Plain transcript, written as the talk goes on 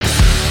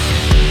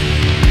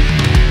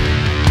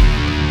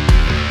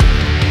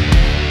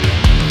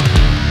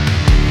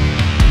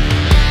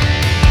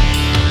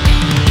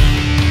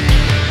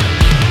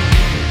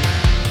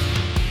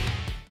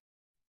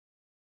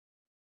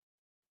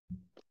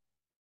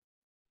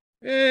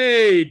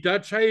Hey,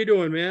 Dutch, how you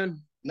doing,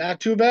 man? Not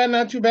too bad,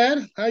 not too bad.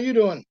 How you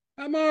doing?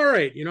 I'm all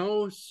right.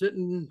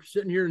 Sitting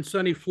here in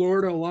sunny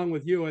Florida along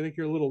with you. I think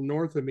you're a little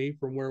north of me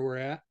from where we're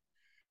at.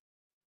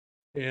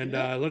 And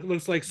Yep,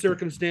 looks like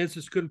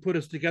circumstances couldn't put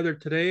us together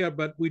today,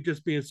 but we'd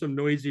just be in some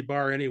noisy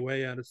bar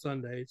anyway on a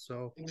Sunday.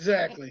 So,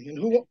 exactly. And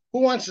who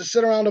wants to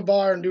sit around a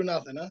bar and do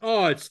nothing,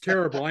 oh, it's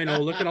terrible. I know.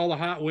 Look huh? at all the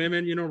hot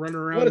women, running What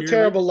around a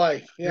terrible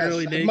life. Yes,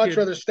 nearly I'd much naked.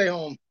 rather stay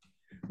home.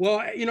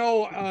 Well,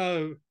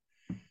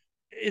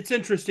 it's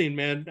interesting,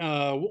 man.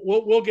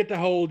 We'll get to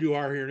how old you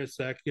are here in a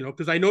sec,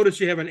 because I noticed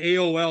you have an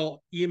AOL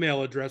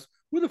email address.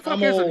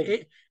 I'm old.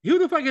 Who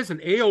the fuck has an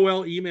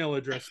AOL email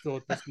address still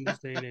at this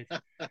day and age?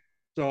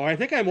 So I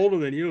think I'm older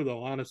than you,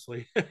 though.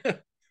 Honestly,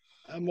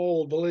 I'm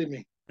old, believe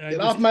me. I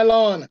Get off just my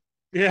lawn.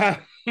 yeah,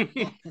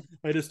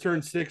 I just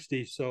turned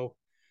 60, so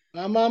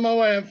I'm on my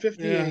way. I'm yeah,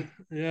 58.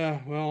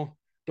 yeah. Well,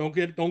 don't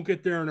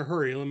get there in a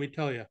hurry. Let me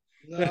tell you.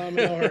 No, I'm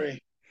in no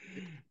hurry.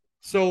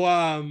 So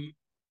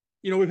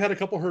we've had a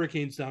couple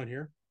hurricanes down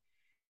here.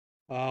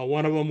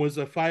 One of them was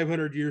a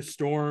 500-year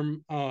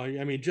storm.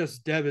 I mean,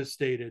 just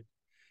devastated.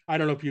 I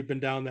don't know if you've been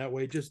down that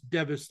way. Just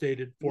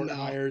devastated Fort No,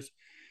 Myers,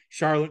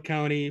 Charlotte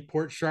County,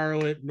 Port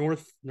Charlotte,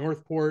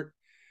 Northport.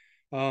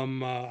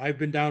 I've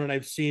been down and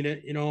I've seen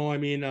it.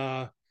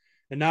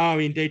 And now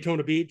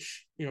Daytona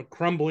Beach,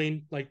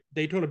 crumbling. Like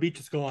Daytona Beach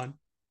is gone,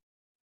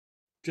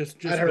 I'd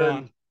just heard.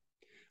 gone.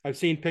 I've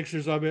seen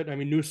pictures of it. I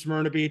mean, New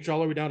Smyrna Beach,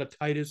 all the way down to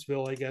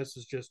Titusville, I guess,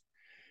 has just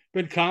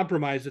been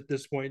compromised at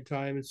this point in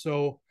time. And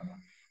so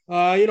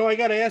I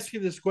got to ask you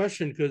this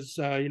question because,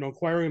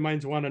 inquiring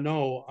minds want to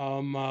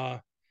know.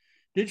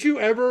 Did you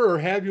ever or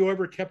have you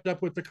ever kept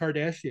up with the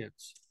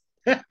Kardashians?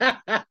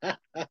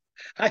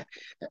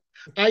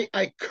 I,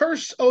 I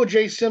curse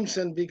OJ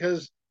Simpson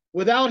because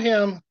without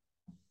him,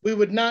 we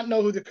would not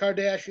know who the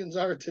Kardashians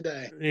are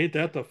today. Ain't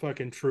that the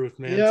fucking truth,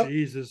 man? Yep,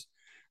 Jesus,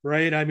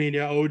 right? I mean,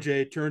 yeah,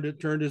 OJ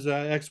turned his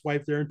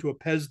ex-wife there into a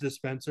Pez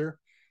dispenser.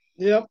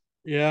 yep.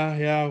 Yeah,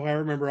 yeah, I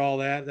remember all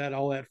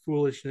that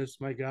foolishness.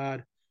 My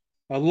God,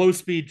 a low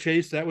speed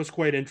chase that was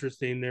quite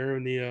interesting there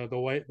in the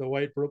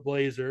white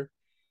blazer.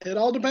 It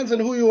all depends on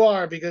who you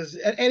are because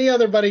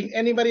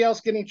anybody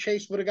else getting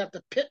chased would have got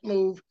the pit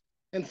move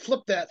and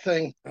flipped that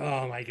thing.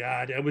 Oh my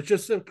God, it was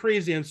just so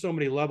crazy on so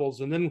many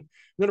levels. And then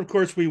of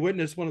course we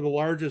witnessed one of the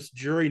largest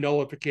jury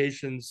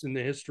nullifications in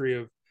the history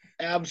of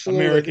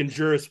Absolutely. American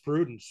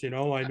jurisprudence.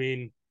 I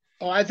mean,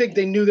 Oh, I think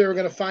they knew they were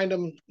going to find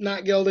him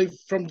not guilty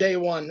from day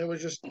one. It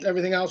was just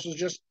everything else was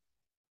just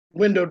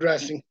window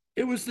dressing.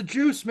 it was the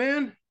juice,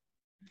 man.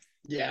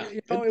 Yeah.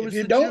 It If was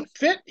you the don't juice.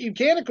 fit, you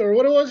can't. Or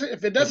what was it?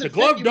 If it If the doesn't fit,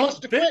 glove you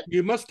must don't have fit, quit.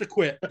 you must have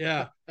quit.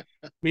 Yeah.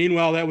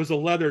 Meanwhile, that was a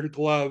leather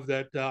glove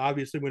that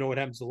obviously we know what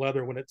happens to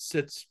leather when it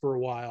sits for a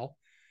while.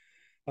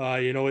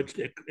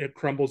 It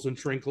crumbles and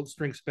shrinks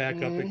back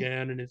up Mm,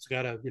 again, and it's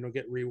got to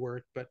get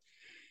reworked. But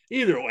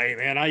either way,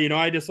 man,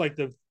 I just like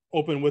to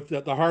open with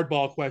the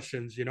hardball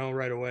questions,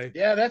 right away.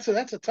 yeah, that's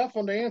a tough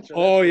one to answer. That's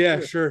Oh for yeah,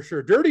 sure. sure,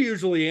 sure. Dirty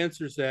usually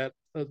answers that.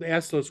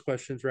 Asks those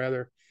questions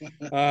rather.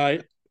 Uh,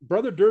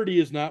 Brother Dirty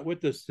is not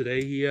with us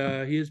today. He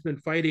has been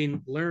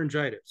fighting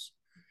laryngitis,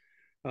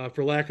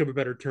 for lack of a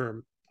better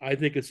term. I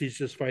think he's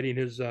just fighting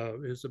his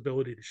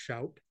ability to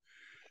shout,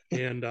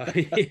 and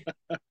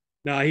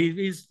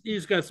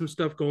he's got some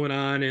stuff going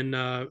on,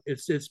 and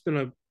it's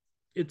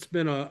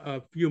been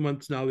a few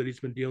months now that he's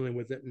been dealing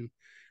with it, and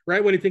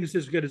right when he thinks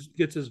he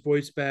gets his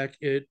voice back,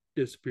 it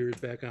disappears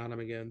back on him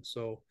again.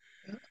 So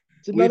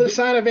It's another we've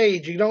sign of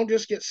age. You don't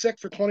just get sick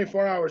for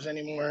 24 hours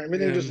anymore.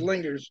 Everything just and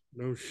lingers.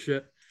 no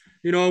shit.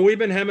 We've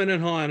been hemming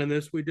and hawing on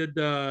this. We did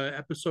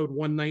episode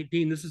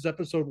 119. This is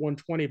episode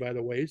 120, by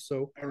the way.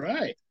 So All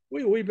right.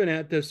 we've been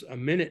at this a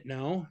minute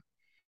now,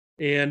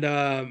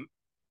 and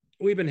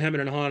we've been hemming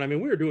and hawing. I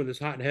mean, we were doing this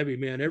hot and heavy,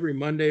 man. Every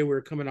Monday we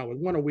were coming out with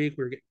one a week.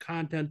 We were getting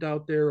content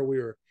out there. We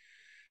were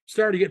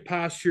starting to get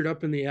postured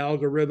up in the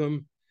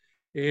algorithm.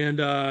 And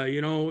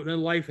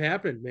then life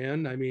happened,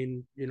 man. I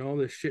mean,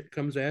 the shit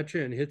comes at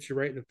you and hits you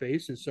right in the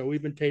face. And so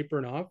we've been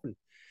tapering off and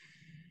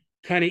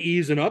kind of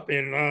easing up.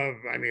 And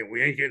I mean,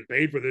 we ain't getting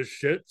paid for this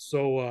shit.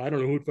 So I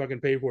don't know who'd fucking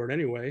pay for it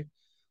anyway.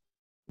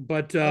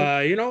 But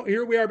Well,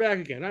 here we are back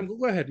again.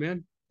 Go ahead,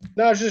 man.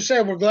 no, I was just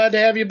saying, we're glad to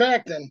have you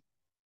back then.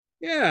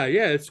 Yeah,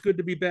 yeah, it's good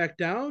to be back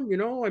down.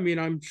 I mean,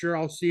 I'm sure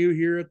I'll see you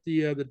here at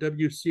the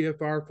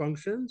WCFR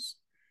functions.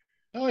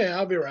 Oh, yeah,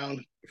 I'll be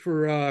around.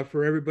 For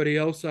everybody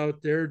else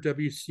out there,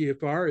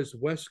 WCFR is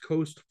West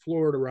Coast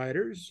Florida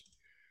Riders,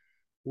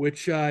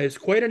 which is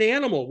quite an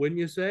animal, wouldn't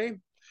you say?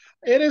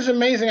 It is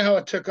amazing how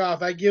it took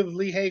off. I give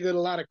Lee Hagood a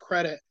lot of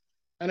credit.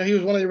 I know he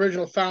was one of the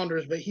original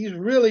founders, but he's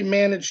really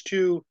managed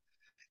to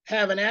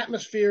have an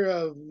atmosphere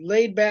of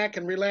laid back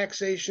and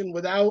relaxation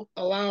without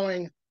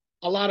allowing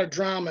a lot of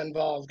drama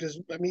involved. Because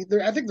I mean,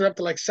 I think they're up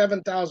to like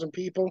 7,000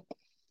 people,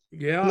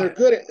 and they're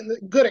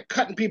Yeah, good at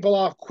cutting people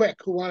off quick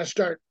who want to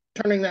start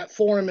turning that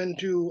forum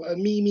into a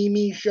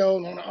me show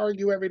and want to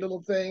argue every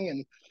little thing.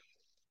 And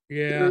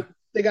yeah,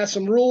 they got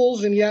some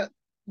rules, and yet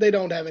they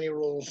don't have any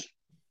rules.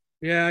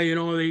 yeah.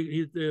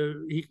 He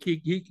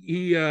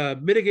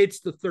mitigates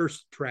the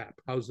thirst trap.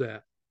 How's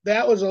that?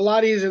 That was a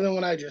lot easier than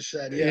what I just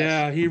said. Yes.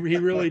 Yeah, he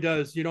really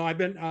does. I've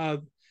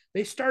been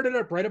they started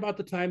up right about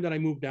the time that I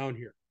moved down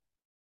here.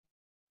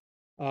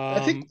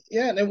 I think, Um,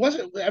 yeah, and it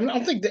wasn't, I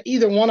don't think that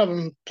either one of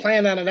them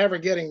planned on it ever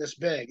getting this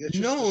big. It's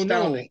just no,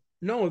 astounding.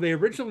 no, no. They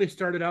originally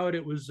started out.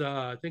 It was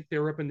I think they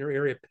were up in their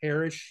area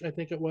parish. I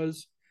think it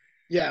was,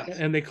 Yeah.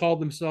 and they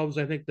called themselves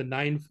I think the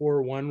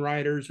 941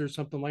 Riders or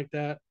something like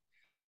that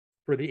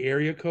for the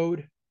area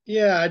code.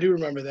 Yeah, I do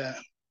remember that.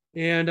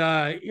 And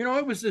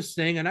it was this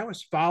thing, and I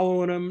was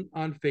following them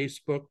on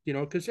Facebook,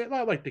 because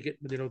I like to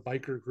get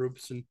biker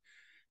groups and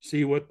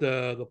see what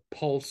the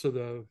pulse of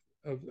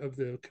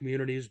the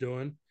community is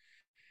doing.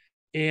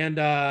 And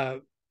I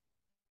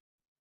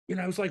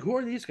was like, who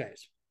are these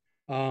guys?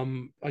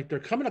 Like they're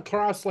coming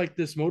across like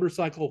this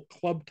motorcycle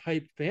club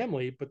type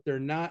family, but they're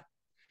not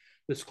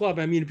this club.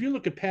 I mean, if you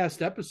look at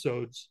past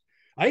episodes,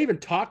 I even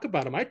talk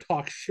about them. I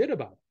talk shit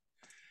about them.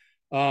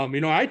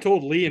 I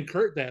told Lee and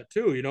Kurt that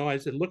too. I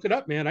said, look it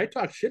up, man. I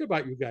talk shit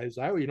about you guys.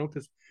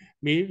 Because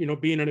me,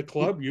 being in a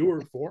club, you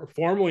were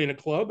formerly in a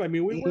club. I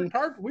mean, we Hmm. worked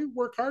hard. We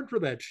work hard for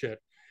that shit,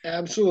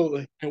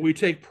 Absolutely. and we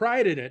take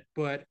pride in it.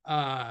 But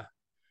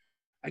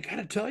I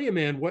gotta tell you,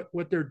 man,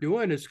 what they're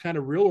doing is kind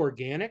of real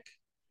organic,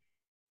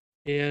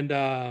 and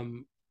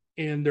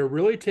they're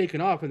really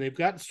taking off, and they've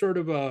got sort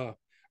of a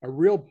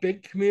real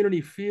big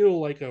community feel,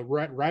 like a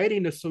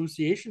riding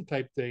association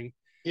type thing.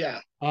 Yeah.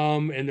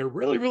 And they're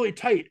really, really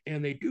tight,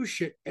 and they do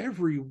shit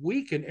every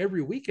week and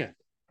every weekend.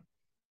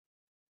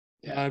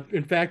 Yeah.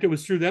 In fact, it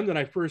was through them that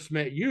I first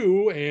met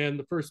you, and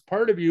the first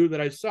part of you that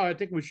I saw, I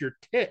think, was your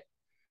tit.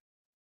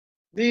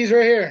 These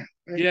right here.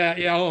 Yeah,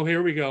 yeah. Oh,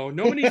 here we go.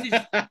 Nobody needs.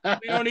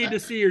 We don't need to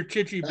see your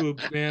chichi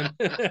boobs, man.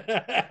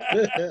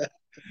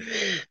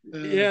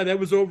 Yeah, that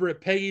was over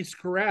at Peggy's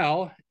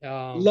Corral.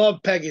 Love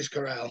Peggy's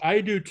Corral.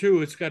 I do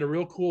too. It's got a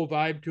real cool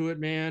vibe to it,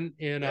 man.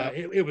 And Yeah.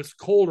 it was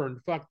colder and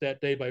fuck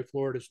that day by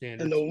Florida And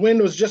the standards.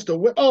 wind was just a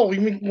whip. Oh,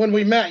 you mean when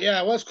we met?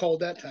 Yeah, it was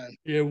cold that time.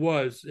 It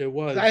was. It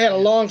 'Cause I was. had a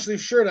long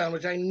sleeve shirt on,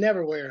 which I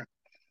never wear.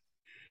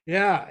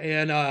 Yeah,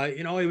 and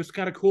it was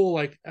kind of cool.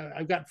 Like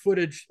I've got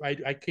footage.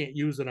 I can't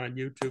use it on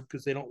YouTube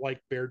because they don't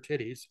like bare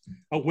titties,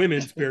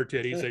 women's bare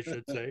titties, I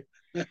should say.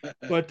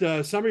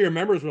 But some of your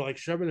members were like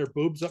shoving their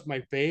boobs up my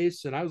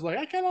face, and I was like,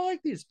 I kind of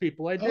like these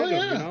people. I Oh dig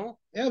them,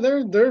 yeah,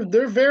 yeah.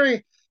 They're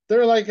very,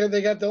 they're like,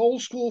 they got the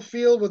old school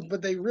feel with,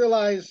 but they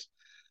realize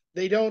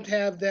they don't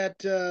have that.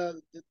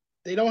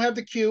 They don't have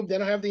the cube. They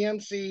don't have the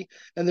MC,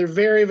 and they're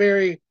very,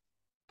 very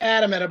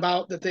adamant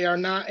about that. They are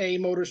not a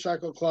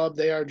motorcycle club.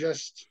 They are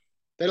just.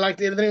 They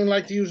don't even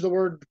like to use the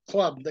word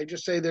club. They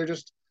just say they're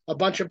just a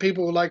bunch of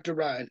people who like to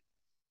ride,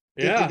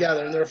 get Yeah,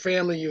 together, and they're a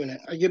family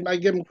unit. I give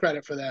them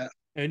credit for that.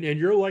 and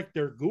you're like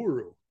their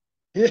guru.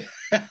 Yeah.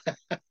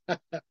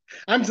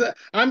 I'm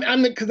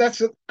the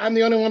because I'm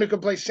the only one who can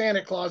play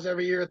Santa Claus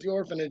every year at the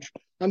orphanage.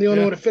 I'm the only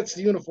Yeah, one who fits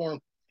the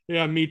uniform.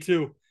 yeah, me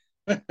too.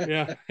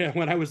 Yeah, yeah.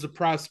 When I was a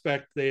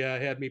prospect, they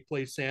had me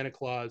play Santa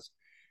Claus,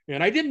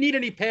 and I didn't need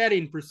any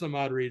padding for some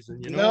odd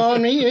reason. No,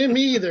 me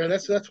either.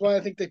 That's why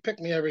I think they pick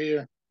me every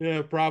year.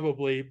 Yeah,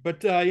 probably.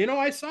 But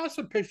I saw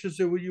some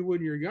pictures of you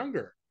when you're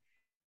younger.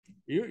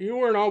 You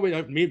weren't always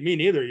me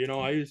neither.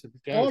 I used to.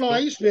 I Oh was no, I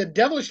used to be a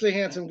devilishly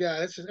handsome guy.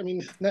 That's just, I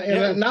mean,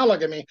 yeah, now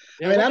look at me. I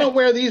yeah. mean, What I the don't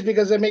wear these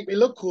because they make me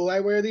look cool. I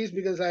wear these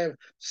because I have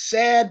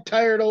sad,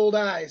 tired old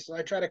eyes, so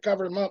I try to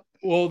cover them up.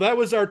 Well, that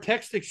was our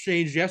text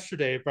exchange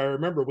yesterday. If I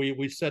remember,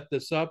 we set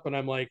this up, and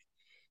I'm like,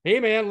 "Hey,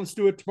 man, let's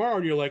do it tomorrow."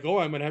 And you're like, "Oh,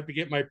 I'm gonna have to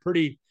get my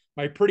pretty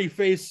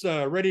face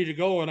ready to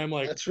go." And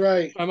That's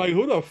right. I'm like,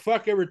 "Who the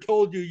fuck ever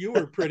told you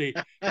were pretty?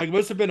 Like, it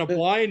must have been a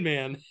blind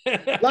man."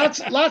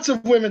 Lots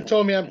of women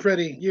told me I'm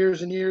pretty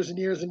years and years and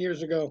years and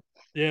years ago.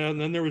 Yeah,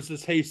 and then there was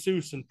this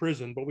Jesus in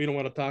prison, but we don't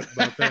want to talk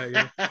about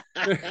that.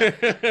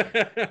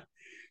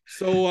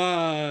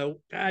 So,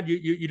 God,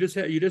 you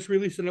just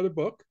released another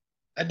book.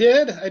 I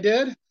did.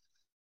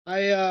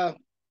 I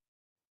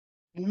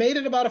made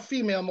it about a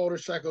female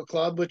motorcycle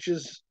club, which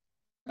is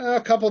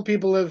a couple of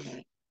people have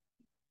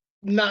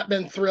not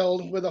been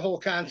thrilled with the whole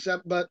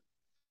concept, but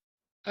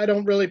I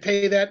don't really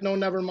pay that. No,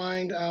 never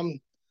mind.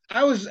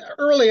 I was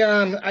early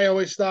on. I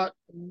always thought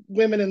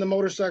women in the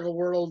motorcycle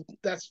world,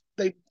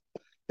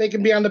 they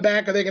can be on the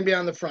back or they can be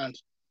on the front.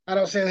 I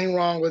don't see anything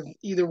wrong with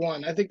either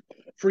one. I think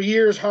for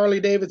years Harley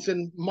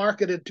Davidson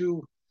marketed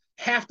to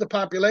half the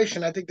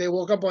population. I think they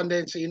woke up one day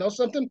and said, you know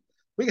something,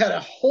 we got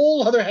a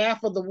whole other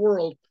half of the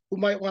world who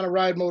might want to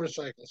ride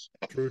motorcycles.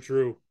 True,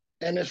 true.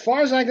 And as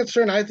far as I'm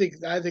concerned, I think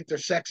they're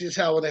sexy as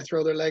hell when they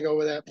throw their leg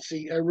over that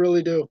seat. I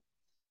really do.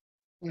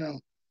 You know,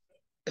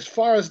 as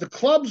far as the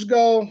clubs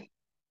go,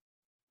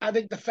 I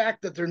think the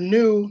fact that they're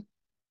new,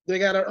 they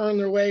got to earn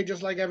their way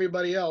just like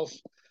everybody else.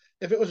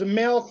 If it was a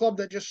male club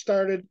that just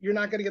started, you're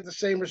not going to get the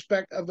same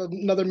respect of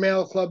another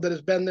male club that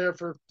has been there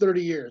for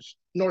 30 years,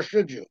 nor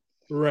should you.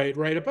 Right,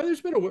 right. But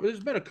there's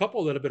been a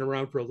couple that have been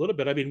around for a little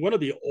bit. I mean, one of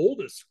the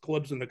oldest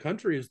clubs in the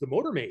country is the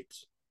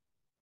Motormates.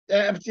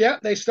 Yeah,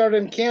 they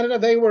started in Canada.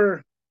 They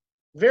were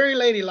very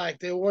ladylike.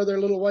 They wore their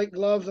little white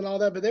gloves and all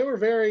that, but they were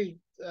very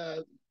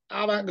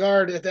avant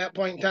garde at that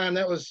point in time.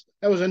 That was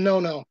a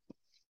no no.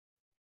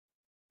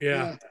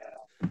 Yeah.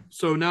 Yeah.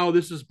 So now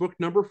this is book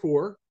number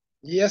 4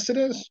 Yes, it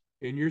is.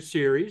 in your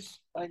series.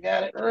 I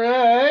got it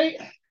right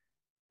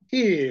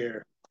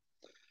here.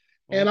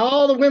 And Oh,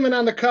 all the women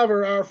on the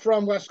cover are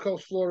from West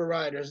Coast Florida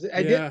riders.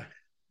 I did yeah.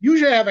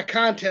 usually have a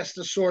contest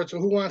of sorts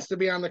of who wants to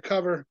be on the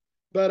cover,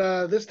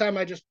 but this time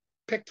I just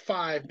picked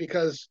 5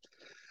 because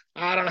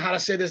I don't know how to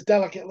say this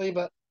delicately,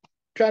 but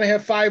trying to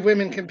have 5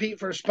 women compete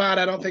for a spot,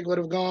 I don't think would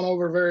have gone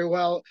over very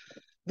well.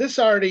 This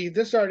already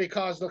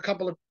caused a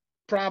couple of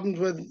problems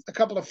with a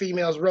couple of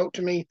females wrote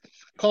to me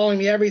calling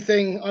me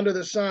everything under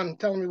the sun,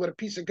 telling me what a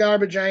piece of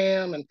garbage I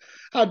am and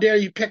how dare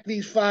you pick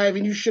these 5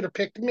 and you should have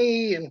picked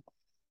me, and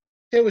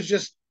it was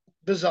just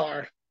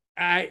bizarre.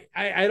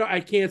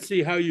 I can't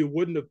see how you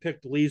wouldn't have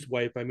picked Lee's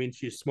wife. I mean,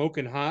 she's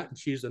smoking hot and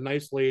she's a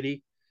nice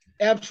lady,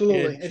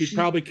 Absolutely. and And she'd she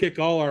probably kick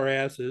all our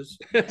asses.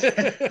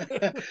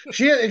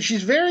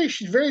 she's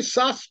very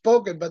soft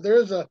spoken, but there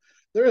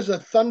is a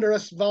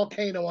thunderous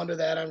volcano under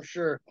that, I'm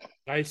sure.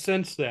 I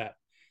sense that.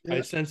 I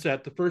Yeah. sense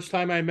that the first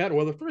time I met,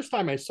 well, the first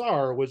time I saw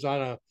her was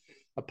on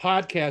a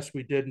podcast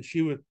we did, and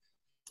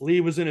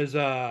Lee was in his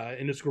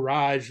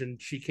garage, and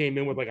she came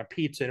in with like a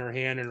pizza in her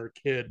hand and her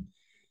kid,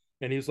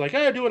 and he's like,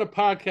 "Hey, I'm doing a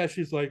podcast."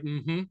 She's like,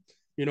 "Mm-hmm,"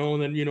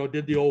 and then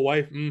did the old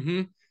wife,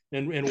 "Mm-hmm,"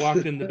 and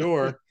walked in the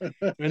door,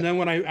 and then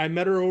when I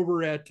met her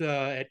over at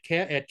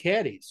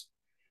Caddy's,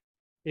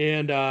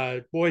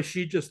 and boy,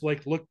 she just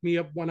like looked me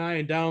up one eye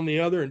and down the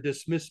other and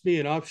dismissed me,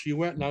 and off she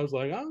went, and I was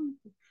like, "Oh,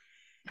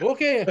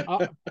 okay,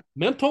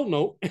 mental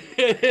note."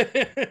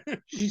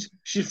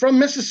 She's from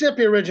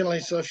Mississippi originally,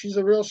 so she's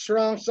a real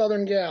strong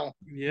Southern gal.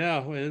 Yeah,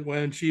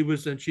 when she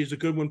was, and she's a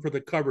good one for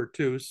the cover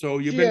too. So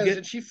you've She been is, getting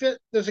and she fit.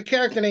 There's a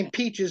character named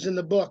Peaches in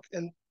the book,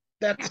 and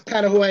that's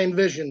kind of who I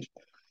envisioned.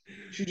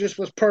 She just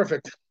was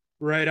perfect.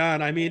 right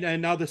on. I mean,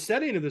 and now the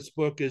setting of this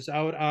book is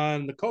out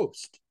on the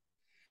coast.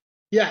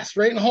 Yes,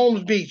 right in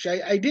Holmes Beach.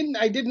 I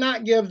did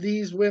not give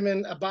these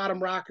women a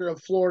bottom rocker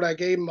of Florida. I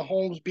gave them a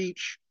Holmes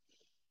Beach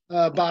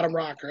bottom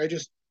rocker. I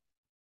just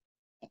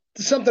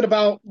something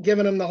about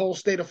giving them the whole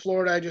state of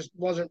Florida. I just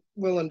wasn't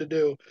willing to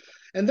do.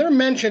 And they're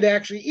mentioned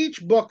actually.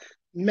 Each book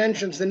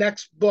mentions the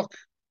next book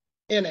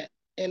in it.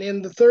 And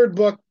in the third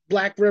book,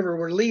 Black River,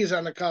 where Lee's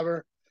on the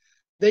cover,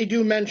 they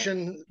do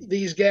mention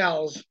these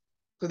gals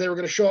because they were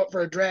going to show up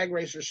for a drag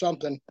race or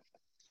something.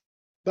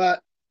 But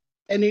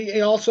and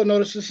he also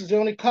noticed this is the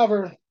only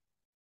cover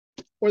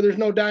where there's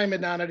no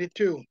diamond on it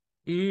too.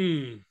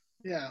 Mm.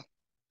 Yeah,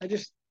 I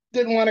just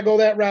didn't want to go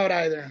that route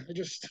either. I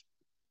just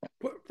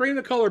Bring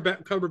the cover back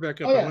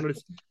oh up. yeah,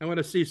 I want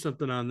to see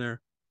something on there.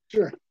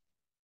 sure.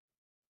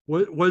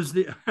 What was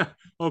the?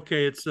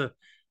 Okay, it's a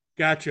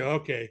gotcha.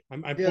 Okay,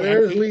 I'm Yeah, point.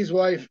 there's Lee's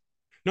wife.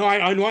 No,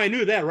 I know I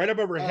knew that. Right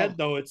above her Oh, head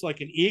though, it's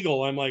like an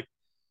eagle. I'm like,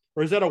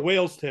 or is that a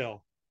whale's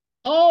tail?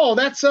 oh,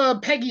 that's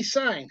Peggy's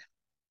sign.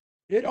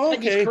 It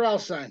Peggy's okay. corral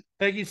sign.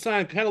 Peggy's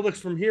sign kind of looks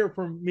from here,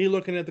 from me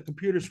looking at the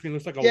computer screen,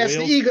 looks like a Yeah, it's the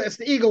whale's eagle. It's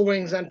the eagle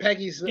wings on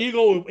Peggy's.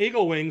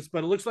 eagle wings,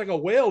 but it looks like a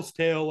whale's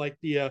tail, like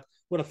the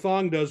what a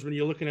thong does when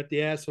you're looking at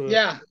the ass of a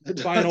Yeah, it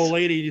fine old does.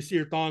 lady. You see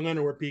her thong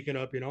underwear peeking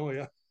up,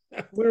 yeah.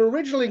 We were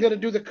originally going to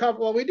do the cover.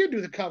 Well, we did do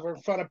the cover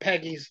in front of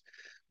Peggy's,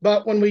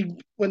 but when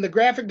the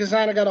graphic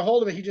designer got a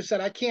hold of it, he just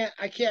said, "I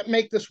can't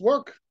make this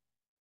work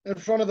in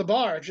front of the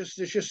bar. It's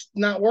just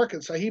not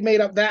working." So he made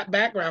up that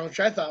background,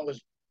 which I thought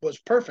was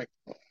perfect.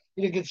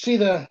 You could see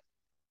the.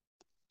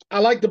 I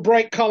like the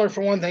bright color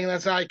for one thing.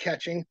 That's eye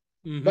catching.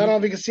 But I don't Mm-hmm. know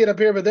if you can see it up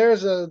here. But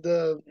there's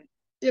the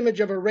image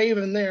of a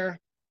raven there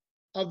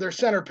of their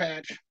center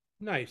patch.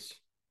 Nice.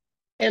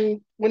 And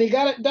when he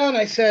got it done,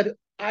 I said,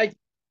 "I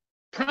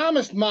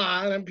promised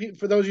Ma." And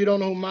for those of you who don't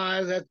know who Ma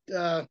is,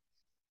 that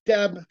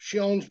Deb, she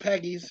owns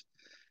Peggy's.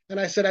 And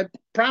I said, "I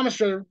promised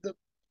her that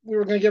we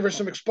were going to give her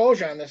some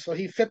exposure on this." So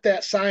he fit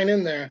that sign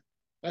in there.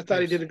 I thought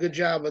he Nice. did a good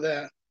job with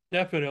that.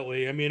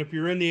 Definitely. I mean, if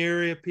you're in the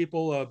area,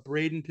 people,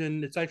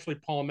 Bradenton, it's actually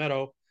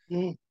Palmetto,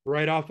 Mm,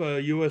 right off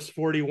of US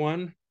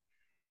 41,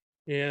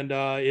 and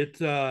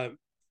it's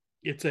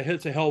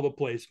a hell of a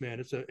place, man.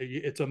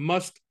 It's a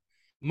must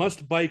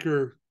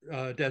biker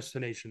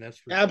destination. That's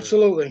for sure.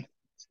 absolutely.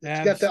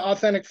 It's got the Abs.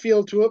 authentic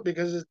feel to it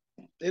because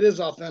it is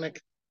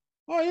authentic.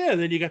 Oh yeah, and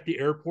then you got the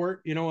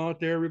airport, out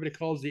there. Everybody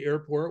calls the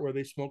airport where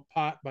they smoke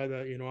pot by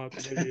the, out by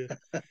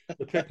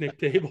the picnic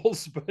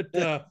tables.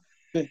 But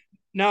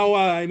now,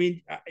 I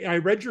mean, I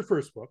read your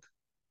first book,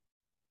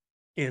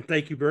 and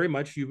thank you very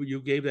much.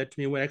 You gave that to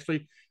me when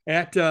actually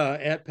at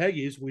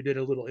Peggy's we did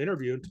a little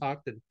interview and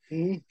talked and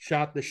Mm,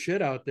 shot the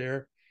shit out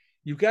there.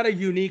 You've got a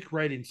unique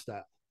writing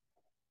style.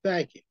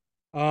 thank you.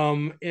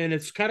 And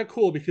it's kind of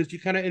cool because you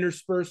kind of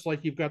intersperse,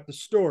 like you've got the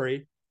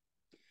story,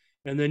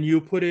 and then you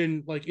put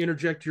in, like,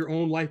 interject your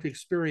own life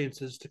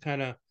experiences to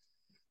kind of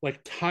like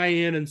tie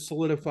in and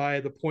solidify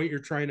the point you're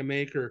trying to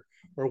make, or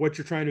what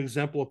you're trying to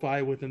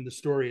exemplify within the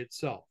story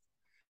itself.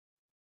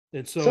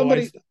 And so I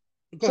Somebody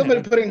go ahead.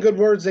 somebody put in good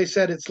words. They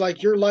said it's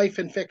like your life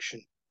in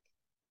fiction.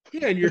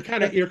 Yeah, and you're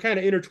kind of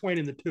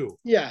intertwining the two.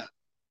 Yeah,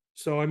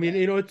 So I mean,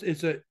 yeah.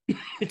 it's a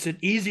it's an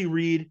easy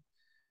read.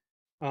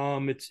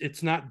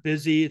 It's not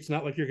busy. It's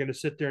not like you're going to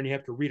sit there and you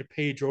have to read a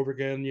page over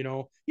again. You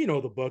know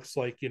the books,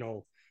 like,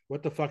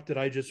 what the fuck did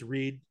I just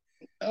read?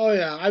 Oh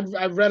yeah,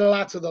 I've read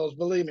lots of those.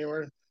 Believe me,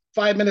 we're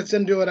 5 minutes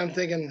into it. I'm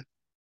thinking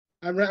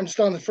I'm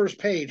still on the first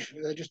page.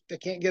 I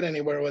can't get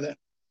anywhere with it.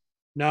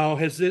 Now,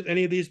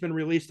 any of these been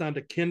released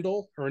onto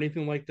Kindle or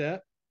anything like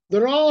that?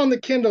 They're all on the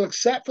Kindle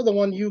except for the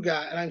one you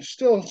got, and I'm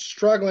still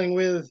struggling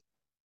with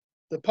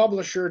the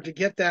publisher to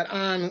get that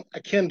on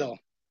a Kindle.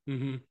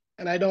 Mm-hmm.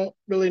 And I don't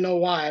really know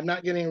why. I'm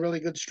not getting really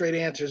good straight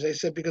answers. They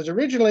said because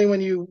originally when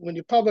you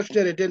published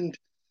it, it didn't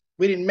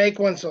we didn't make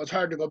one, so it's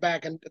hard to go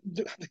back and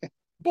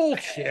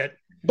Bullshit.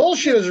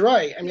 bullshit is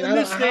right. I mean, In I don't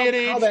this know day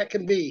and how age, that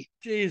can be.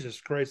 Jesus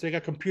Christ, they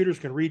got computers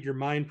can read your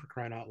mind for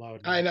crying out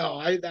loud I now. know.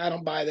 I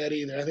don't buy that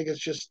either. I think it's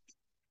just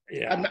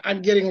Yeah.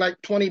 I'm getting like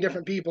 20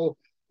 different people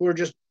who are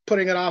just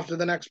putting it off to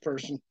the next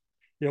person.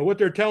 What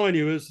they're telling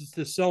you is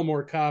to sell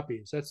more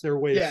copies. That's their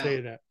way of Yeah,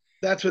 saying that.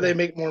 that's where they Yeah.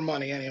 make more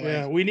money anyway.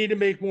 Yeah, we need to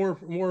make more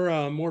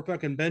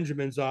fucking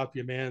Benjamins off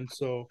you, man.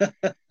 So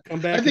come I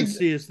back and think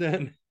see us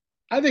then.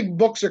 I think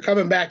books are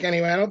coming back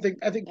anyway.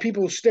 I think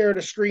people who stare at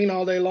a screen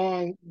all day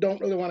long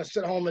don't really want to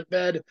sit home at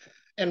bed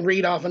and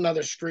read off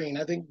another screen.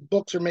 I think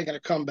books are making a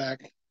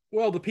comeback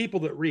Well, the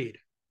people that read,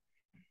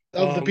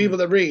 of the people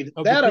that read.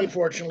 of the That people,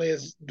 unfortunately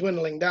is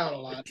dwindling down a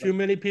lot, but too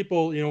many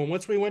people.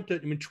 Once we went to,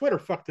 I mean, Twitter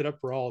fucked it up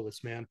for all of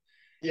us, man.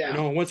 yeah.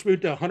 Once we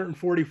went to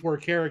 144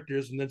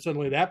 characters, and then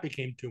suddenly that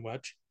became too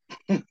much.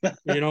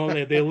 They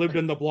lived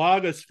in the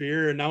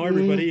blogosphere, and now Mm,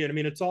 everybody. And I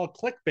mean, it's all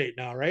clickbait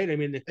now, right? I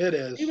mean, it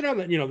is. even on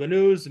the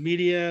news, the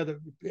media,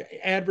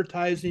 the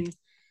advertising.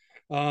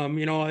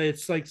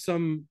 It's like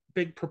some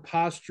big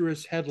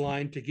preposterous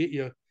headline to get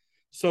you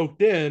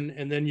soaked in,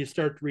 and then you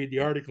start to read the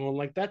article, and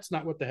like that's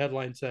not what the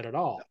headline said at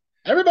all.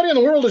 Everybody in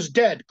the world is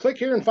dead. Click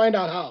here and find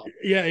out how.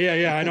 Yeah, yeah,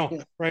 yeah, I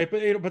know, right?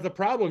 But the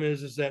problem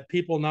is that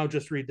people now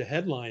just read the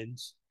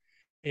headlines,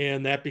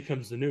 and that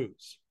becomes the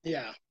news.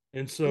 Yeah.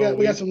 And We so got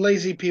we got some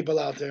lazy people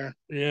out there.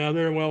 yeah,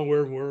 there. Well,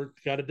 we're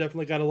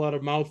definitely got a lot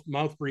of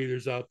mouth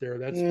breathers out there.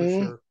 That's for Mm,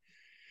 sure.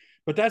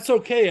 But that's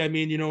okay. I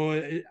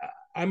mean,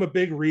 I'm a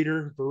big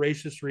reader,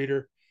 voracious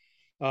reader.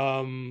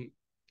 Um,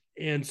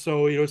 and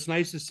so it's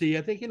nice to see.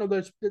 I think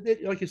there's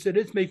like I said,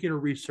 it's making a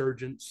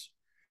resurgence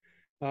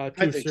I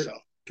to a think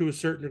so.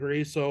 certain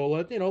degree. So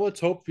let's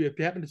hope if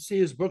you happen to see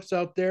his books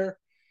out there,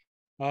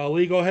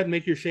 Lee, go ahead and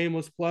make your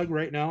shameless plug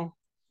right now.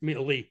 I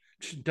mean, Lee,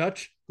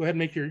 Dutch, go ahead and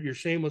make your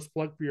shameless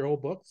plug for your whole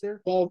books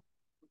there. Well,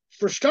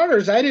 for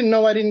starters, I didn't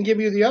know I didn't give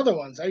you the other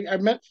ones. I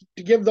meant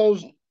to give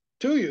those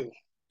to you.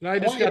 And I I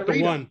just want you to got the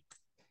read them. one.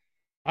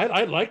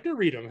 I'd like to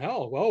read them.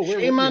 Hell, well,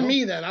 Shame on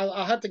me then.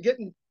 I'll have to get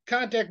in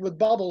contact with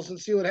Bubbles and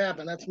see what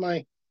happened. That's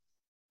my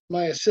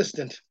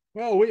assistant.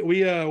 well, we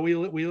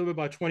live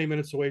about 20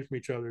 minutes away from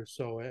each other,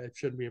 so it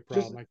shouldn't be a Just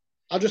problem.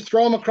 I'll just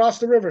throw them across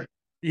the river.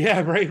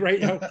 Yeah, right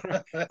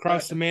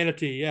across the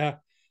manatee. Yeah,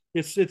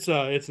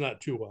 it's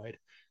not too wide.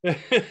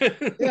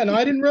 Yeah, no,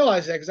 I didn't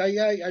realize that because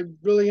I'm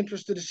really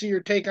interested to see your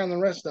take on the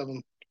rest of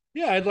them.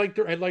 Yeah, I'd like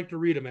to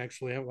read them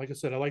actually. Like I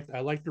said, I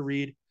like to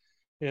read,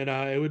 and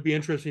it would be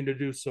interesting to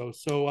do so.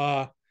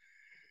 So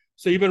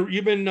you were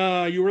in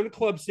the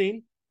club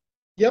scene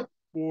Yep,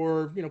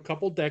 for a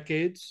couple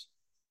decades,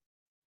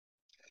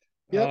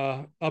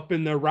 yep, up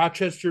in the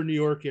Rochester, New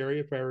York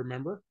area, if I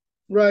remember.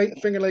 right.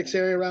 Finger Lakes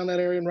area, around that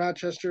area in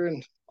Rochester,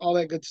 and all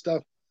that good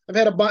stuff. I've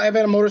had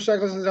a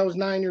motorcycle since I was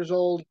 9 years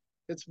old.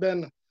 It's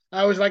been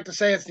I always like to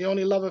say it's the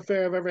only love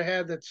affair I've ever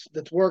had that's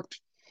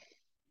worked.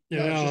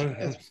 No,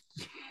 Yeah,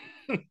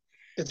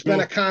 it's been a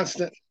well,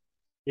 constant.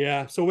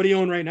 yeah. So what do you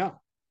own right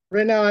now?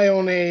 Right now, I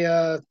own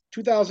a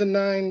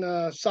 2009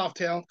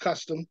 Softail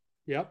Custom.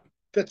 Yep.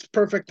 Fits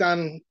perfect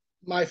on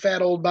my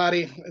fat old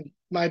body, and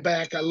my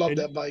back. I love and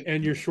that bike.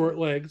 and your short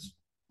legs.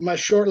 My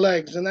short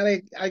legs, and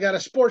then I got a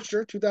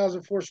Sportster,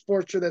 2004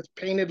 Sportster that's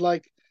painted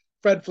like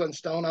Fred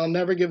Flintstone. I'll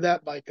never give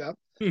that bike up.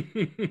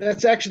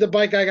 That's actually the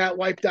bike I got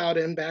wiped out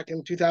in back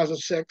in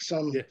 2006.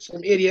 Yeah.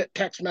 Some idiot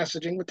text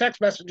messaging. When text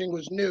messaging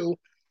was new,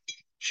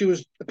 she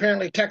was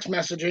apparently text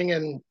messaging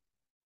and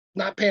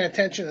not paying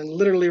attention and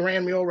literally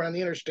ran me over on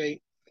the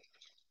interstate.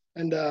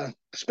 And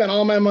spent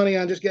all my money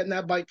on just getting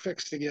that bike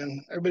fixed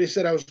again. Everybody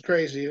said I was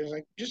crazy. I was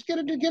like, just get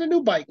a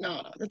new bike.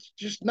 No, that's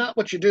just not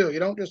what you do. You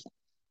don't just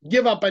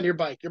give up on your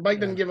bike. Your bike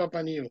Yeah, doesn't give up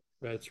on you.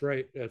 that's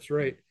right. That's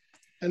right.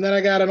 And then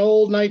I got an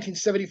old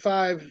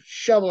 1975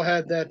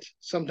 shovelhead that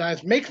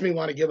sometimes makes me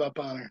want to give up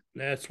on her.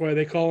 That's why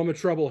they call him a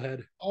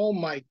troublehead. Oh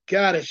my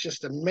god, it's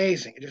just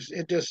amazing.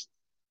 It just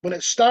when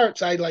it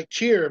starts, I like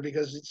cheer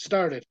because it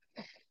started.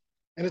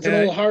 And it's an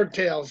Yeah. old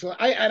hardtail. So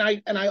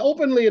I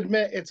openly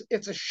admit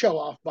it's a show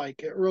off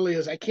bike. It really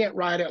is. I can't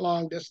ride it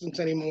long distance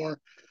anymore.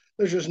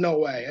 There's just no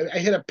way. I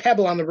hit a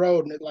pebble on the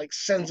road and it like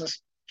sends a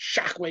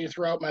shockwave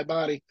throughout my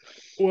body.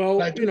 But I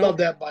Well, do love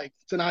that bike.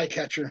 It's an eye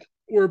catcher.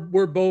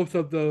 we're both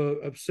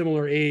of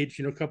similar age,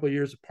 a couple of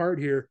years apart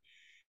here.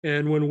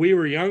 And when we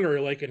were younger,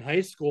 like in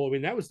high school, I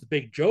mean, that was the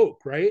big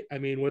joke, right? I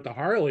mean, with the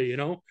Harley,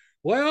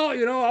 well,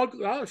 I'll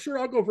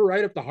go for a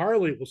ride if the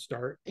Harley will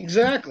start,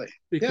 Exactly.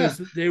 Yeah. because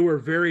they were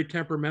very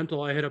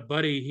temperamental. I had a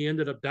buddy, he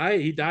ended up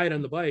dying. He died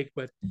on the bike,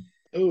 but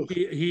Ooh.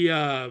 he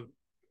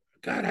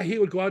God, he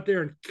would go out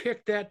there and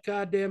kick that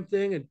goddamn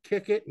thing and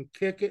kick it and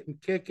kick it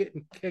and kick it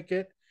and kick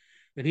it.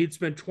 And he'd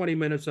spend 20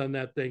 minutes on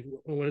that thing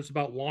when it's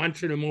about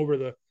launching him over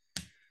the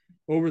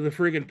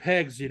friggin'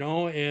 pegs,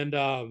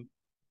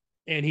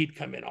 and he'd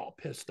come in all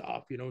pissed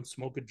off, and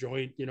smoke a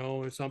joint,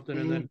 or something,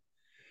 and Mm-hmm. then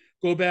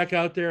go back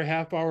out there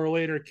half hour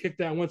later, kick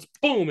that once,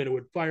 boom, and it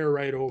would fire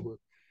right over.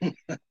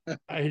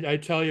 I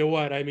tell you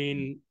what, I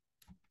mean,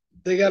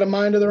 They got a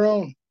mind of their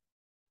own.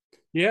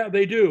 yeah,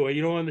 they do.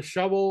 And the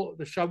shovel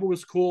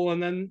was cool,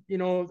 and then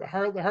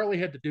Harley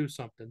had to do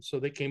something, so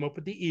they came up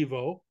with the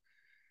Evo.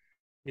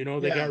 They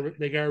Yeah,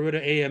 got rid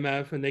of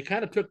AMF, and they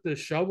kind of took the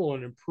shovel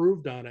and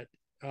improved on it.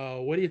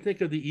 What do you think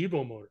of the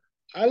Evo motor?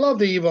 I love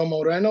the Evo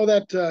motor. I know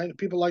that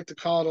people like to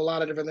call it a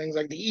lot of different things,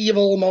 like the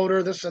evil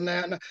motor, this and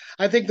that. And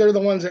I think they're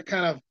the ones that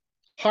kind of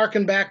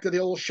harken back to the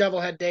old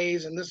shovelhead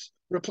days. And this,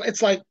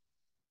 it's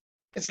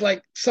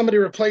like somebody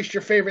replaced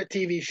your favorite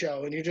TV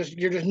show, and you're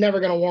just never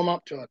going to warm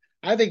up to it.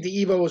 I think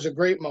the Evo was a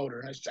great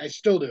motor. I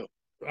still do.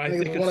 I I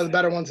think think it's one of it's the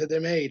better ones that they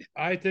made.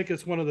 I think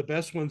it's one of the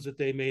best ones that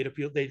they made. If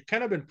they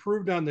kind of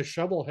improved on the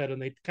shovel head, and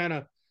they kind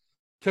of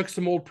took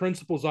some old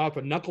principles off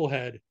a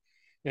knucklehead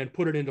and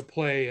put it into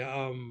play.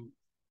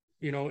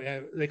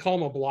 They call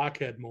them a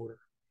blockhead motor.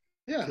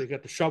 So Yeah. you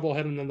got the shovel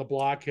head and then the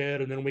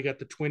blockhead, and then we got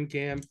the twin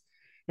cam,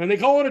 and they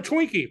call it a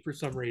Twinkie for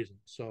some reason.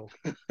 So,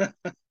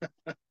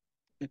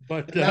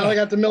 but And now they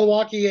got the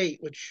Milwaukee 8,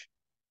 which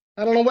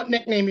I don't know what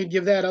nickname you'd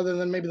give that other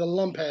than maybe the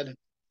lump head.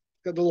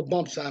 Got the little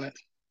bumps on it.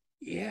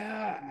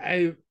 yeah,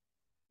 I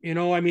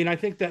mean, I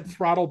think that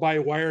throttle by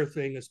wire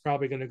thing is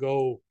probably going to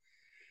go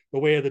the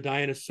way of the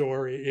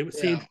dinosaur. It Yeah.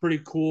 seemed pretty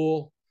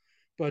cool,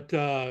 but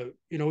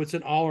it's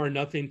an all or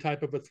nothing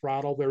type of a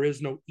throttle. There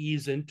is no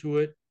ease into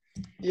it,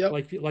 Yep.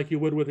 like you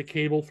would with a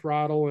cable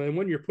throttle. And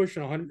when you're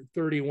pushing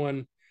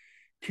 131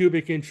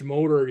 cubic inch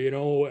motor, and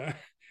you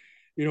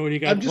I'm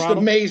got just throttle.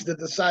 amazed at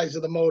the size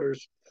of the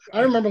motors.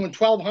 I remember when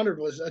 1200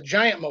 was a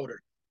giant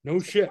motor. No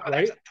shit, Wow,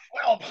 that's right?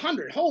 a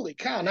 1200. Holy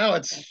cow. Now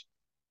it's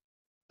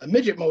a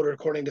midget motor,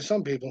 according to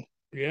some people.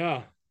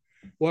 Yeah.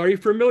 Well, are you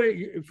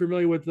familiar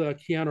with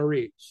Keanu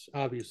Reeves?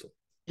 Obviously,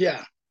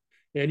 Yeah.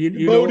 and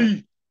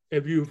Bodie.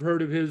 have you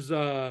heard of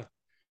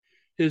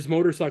his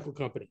motorcycle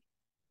company?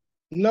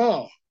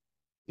 No,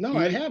 no,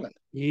 I He haven't.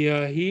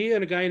 he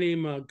and a guy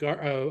named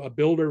a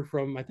builder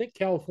from, I think,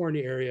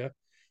 California area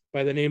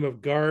by the name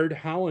of Gard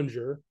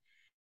Hollinger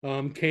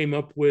came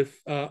up with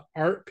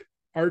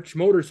Arch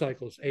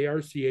motorcycles,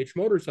 ARCH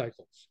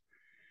motorcycles.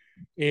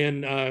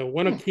 And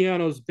one of Hmm.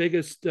 Keanu's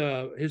biggest,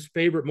 his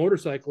favorite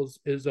motorcycles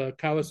is a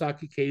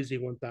Kawasaki KZ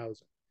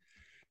 1000.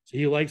 So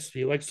he likes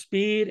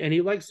speed, and he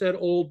likes that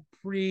old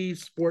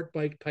pre-sport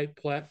bike type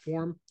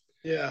platform.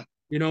 Yeah.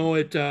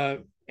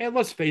 And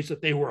let's face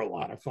it, they were a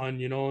lot of fun.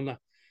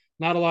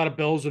 Not a lot of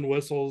bells and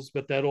whistles,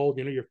 but that old,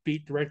 your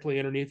feet directly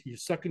underneath you,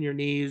 sucking your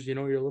knees. You're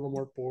a little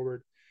more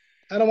forward.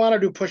 I don't want to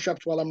do push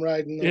ups while I'm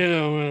riding, though.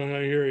 Yeah, well,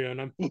 I hear you,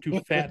 and I'm too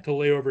fat to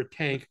lay over a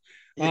tank.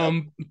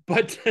 Yep.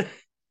 But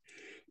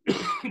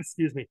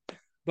excuse me.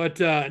 But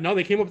no,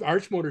 they came up with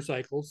Arch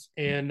motorcycles,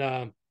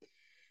 and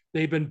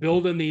they've been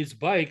building these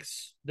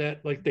bikes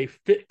that like they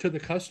fit to the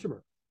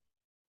customer.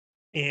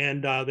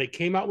 And they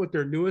came out with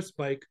their newest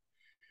bike,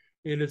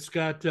 and it's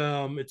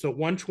a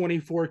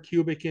 124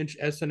 cubic inch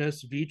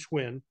SNS V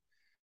twin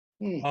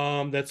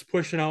Hmm. that's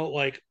pushing out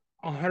like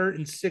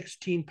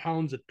 116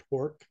 pounds of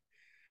torque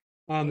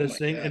on Oh this my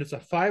thing, and God. it's a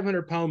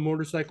 500-pound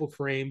motorcycle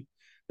frame.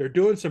 They're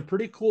doing some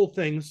pretty cool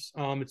things.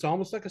 It's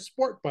almost like a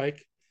sport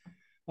bike,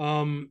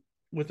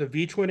 with a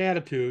V twin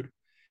attitude,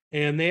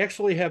 and they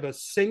actually have a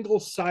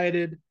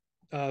single-sided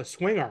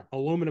swing arm,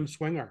 aluminum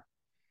swing arm.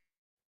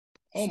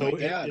 Oh my So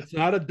God. it's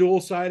not a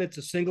dual side; it's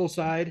a single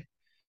side,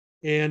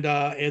 and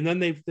then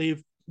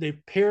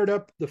they've paired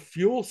up the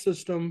fuel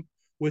system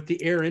with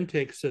the air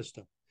intake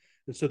system,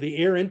 and so the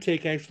air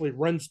intake actually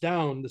runs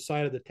down the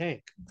side of the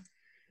tank,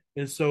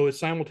 and so it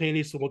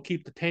simultaneously will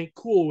keep the tank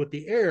cool with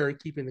the air,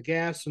 keeping the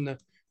gas and the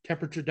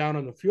temperature down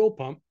on the fuel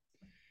pump.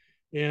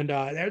 And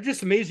they're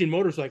just amazing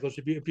motorcycles.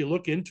 If you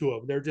look into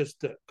them, they're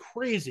just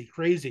crazy,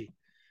 crazy.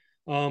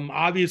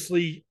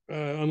 Obviously,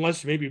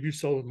 unless maybe if you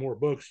sell more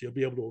books, you'll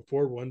be able to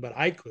afford one, but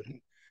I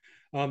couldn't.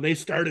 They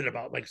started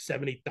about like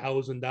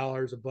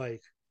 $70,000 a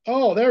bike.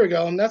 Oh, there we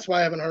go. And that's why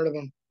I haven't heard of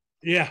them.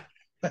 Yeah,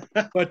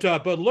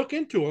 but look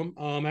into them.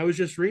 I was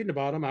just reading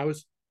about them. I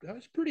was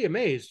pretty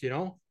amazed.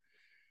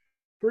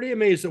 Pretty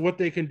amazed at what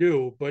they can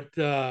do. But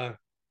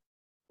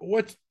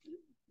what's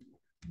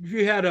if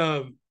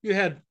you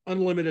had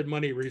unlimited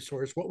money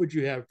resource, what would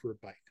you have for a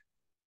bike?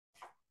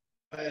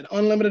 I had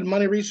unlimited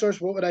money resource.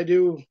 What would I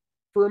do?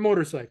 For a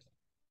motorcycle?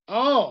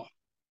 Oh,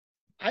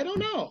 I don't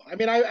know. I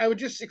mean, I would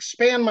just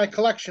expand my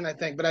collection, I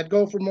think, but I'd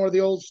go for more of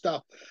the old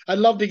stuff. I'd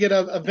love to get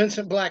a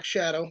Vincent Black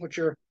Shadow, which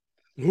are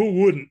Who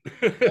wouldn't?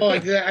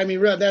 I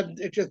mean, that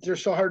it just they're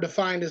so hard to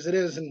find as it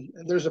is, and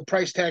there's a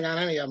price tag on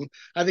any of them.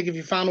 I think if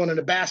you found one in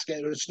a basket,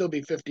 it would still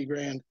be 50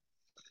 grand.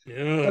 But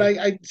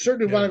Yeah, I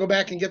certainly want yeah. to go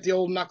back and get the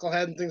old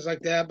knucklehead and things like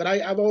that. But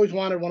I've always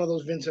wanted one of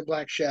those Vincent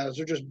Black Shadows.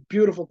 They're just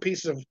beautiful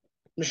pieces of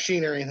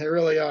machinery. They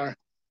really are.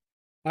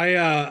 I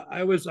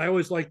always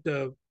liked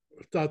the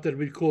thought that it'd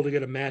be cool to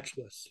get a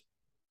matchless.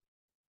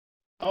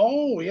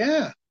 Oh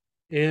yeah.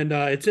 And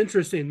it's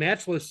interesting,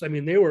 matchless. I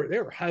mean, they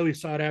were highly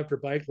sought after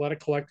bike. A lot of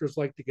collectors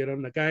like to get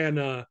them. The guy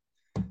on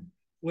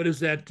what is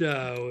that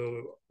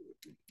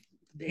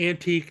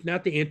antique,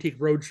 not the antique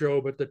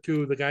roadshow, but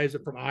the guys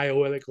that from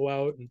Iowa that go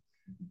out and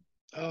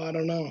Oh, I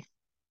don't know.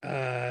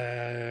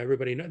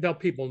 everybody know, they'll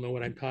people know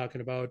what I'm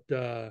talking about.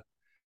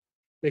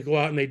 They go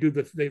out and they do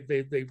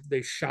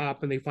they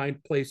shop and they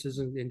find places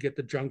and get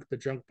the junk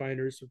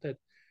finders. So that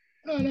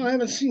Oh no, I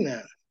haven't seen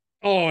that.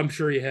 oh, I'm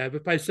sure you have.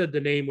 If I said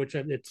the name, which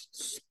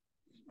it's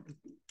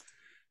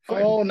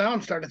Oh, now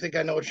I'm starting to think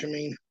I know what you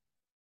mean.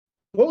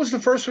 What was the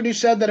first one you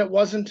said that it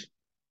wasn't?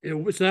 it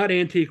was not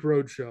Antique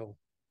Roadshow.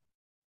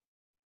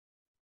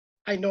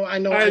 I Either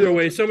know way, what you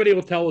mean. somebody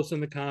will tell us in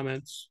the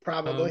comments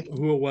Probably.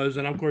 who it was,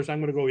 and of course I'm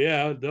going to go,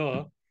 yeah,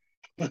 duh.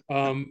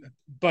 Um,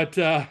 but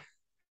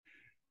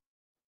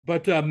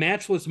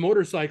matchless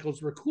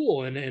motorcycles were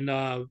cool, and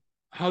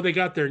how they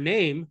got their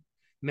name,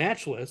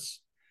 matchless,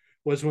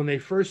 was when they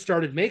first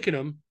started making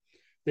them.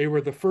 They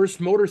were the first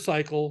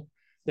motorcycle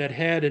that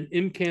had an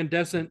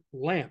incandescent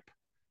lamp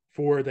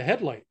for the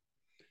headlight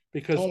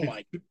because Oh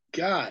my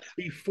God.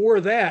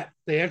 before that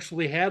they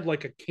actually had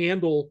like a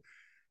candle,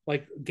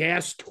 like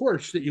gas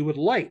torch that you would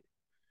light.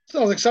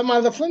 Sounds like something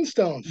out of the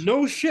Flintstones.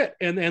 No shit.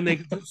 And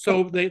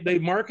they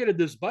marketed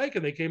this bike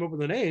and they came up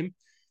with a name,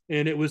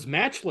 and it was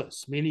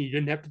matchless, meaning you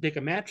didn't have to take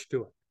a match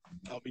to it.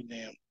 I'll be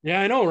damned.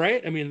 Yeah, I know,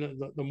 right? I mean,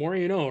 the more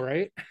you know,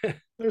 right?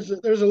 There's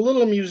a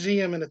little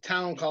museum in a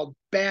town called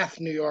Bath,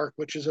 New York,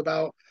 which is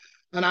about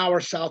an hour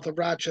south of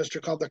Rochester,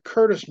 called the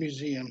Curtis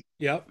Museum.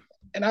 Yep.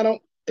 And I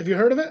don't. Have you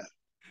heard of it?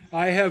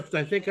 I have.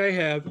 I think I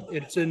have.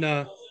 It's in.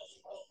 God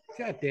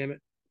damn it!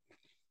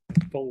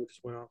 Phone just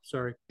went off.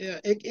 Sorry. Yeah.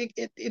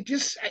 It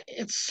just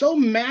it's so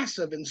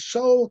massive and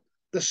so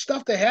the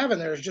stuff they have in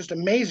there is just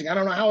amazing. I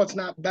don't know how it's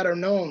not better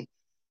known,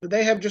 but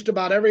they have just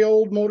about every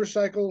old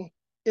motorcycle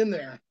in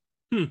there.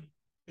 Hmm.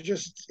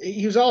 Just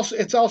he's also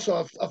it's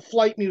also a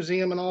flight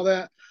museum and all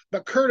that.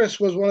 But Curtis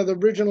was one of the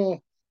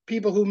original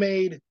people who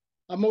made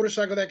a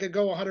motorcycle that could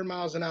go 100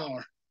 miles an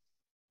hour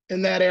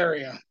in that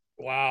area. And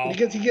Wow.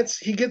 he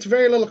gets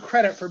very little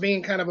credit for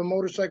being kind of a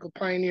motorcycle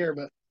pioneer.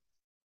 But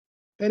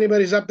if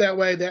anybody's up that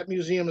way, that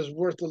museum is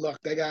worth the look.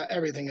 They got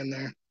everything in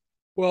there.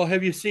 Well,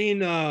 have you seen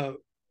the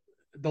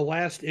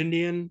Last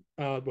Indian?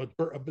 With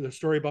the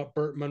story about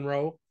Burt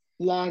Monroe,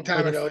 Long or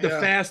time ago, the yeah,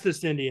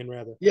 fastest Indian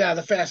rather. yeah,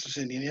 the fastest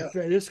Indian, yeah.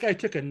 This guy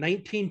took a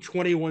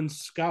 1921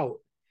 Scout,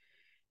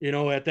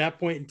 at that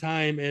point in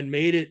time, and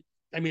made it.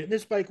 I mean,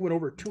 this bike went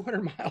over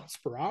 200 miles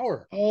per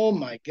hour. Oh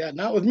my God,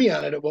 not with me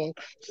on it, it won't.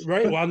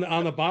 Right, well,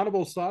 on the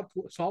Bonneville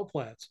salt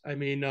flats. I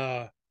mean,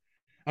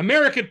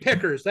 American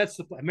Pickers. That's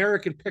the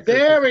American Pickers.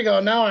 There we go.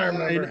 Now I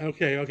remember.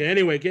 Okay.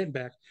 Anyway, getting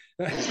back,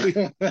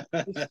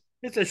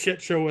 it's a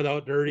shit show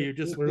without Dirty. You're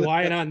just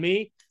relying on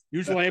me.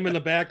 Usually, I'm in the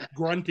back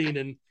grunting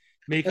and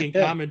making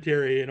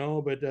commentary,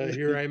 But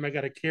here I am. I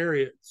got to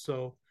carry it.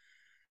 So,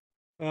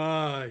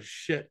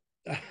 shit.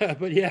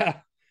 But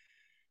yeah.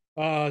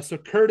 So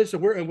Curtis,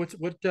 where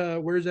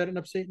is that in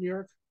upstate New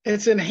York?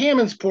 It's in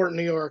Hammondsport,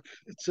 New York.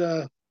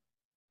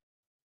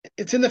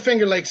 It's in the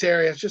Finger Lakes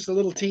area. It's just a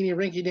little teeny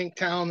rinky dink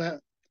town that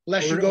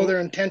unless you go Over, there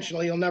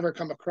intentionally, you'll never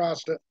come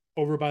across it.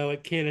 over by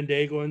like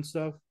Canandaigua and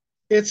stuff.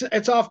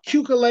 It's off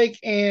Cuca Lake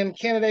and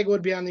Canandaigua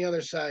would be on the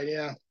other side.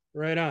 Yeah.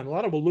 Right on. A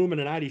lot of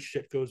Illuminati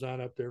shit goes on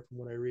up there, from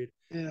what I read.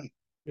 Yeah.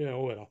 Yeah.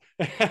 Well,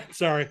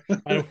 sorry.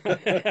 I don't.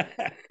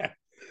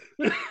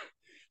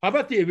 How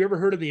about have you ever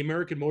heard of the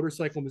American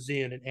Motorcycle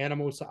Museum in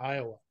Anamosa,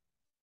 Iowa?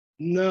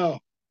 No.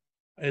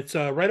 It's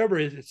right over.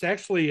 It's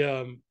actually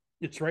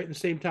it's right in the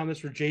same town.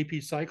 That's where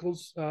JP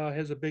Cycles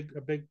has a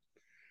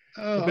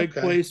Oh, big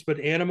okay. place. But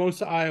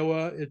Anamosa,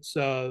 Iowa, it's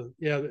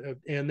yeah,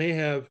 and they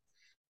have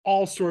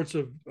all sorts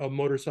of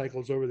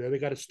motorcycles over there. They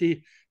got a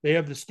Steve. They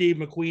have the Steve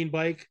McQueen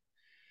bike.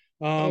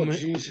 Oh,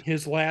 geez.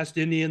 His last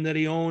Indian that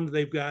he owned.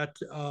 They've got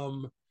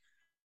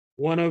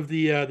one of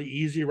the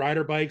Easy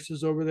Rider bikes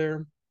is over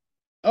there.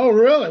 Oh,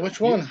 really? Which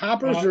Yeah, one?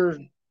 Hoppers or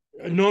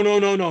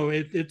no.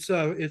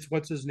 It's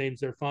what's his name's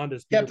their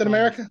Fondas, Peter Captain Fondas.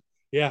 America?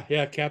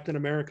 Yeah, Captain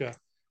America,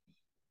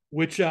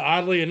 which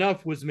oddly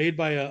enough was made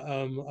by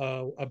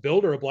a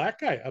builder, a black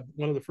guy,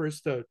 one of the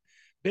first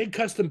big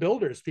custom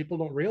builders. People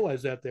don't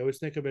realize that. They always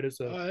think of it as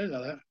Oh, a I didn't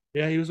know that.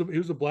 yeah. He was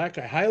a black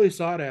guy, highly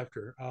sought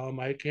after.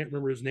 I can't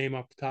remember his name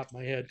off the top of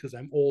my head because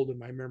I'm old and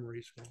my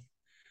memory's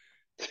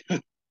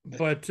going.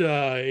 But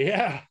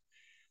yeah,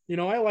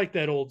 I like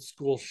that old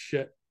school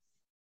shit.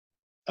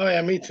 Oh,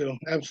 yeah, me too.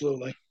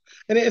 Absolutely.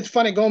 And it's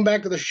funny going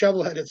back to the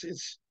shovel head.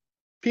 It's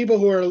people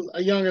who are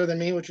younger than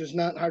me, which is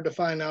not hard to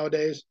find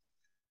nowadays.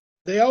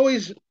 They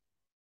always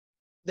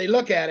they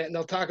look at it and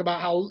they'll talk about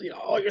how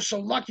oh you're so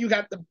lucky you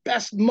got the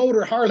best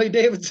motor Harley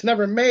Davidson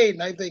ever made,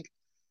 and I think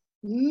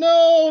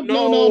no,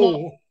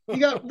 No, you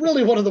got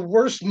really one of the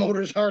worst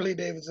motors Harley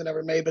Davidson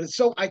ever made, but it's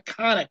so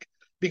iconic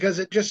because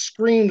it just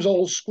screams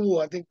old school.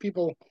 I think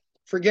people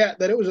forget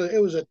that it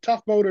was a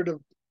tough motor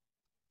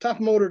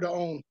to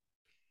own.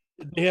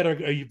 They had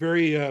a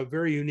very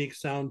very unique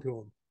sound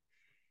to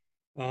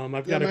them.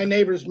 I've Yeah, got a my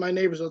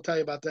neighbors will tell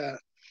you about that.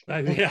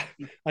 yeah,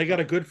 I got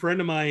a good friend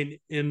of mine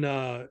in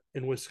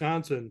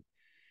Wisconsin,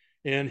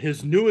 and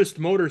his newest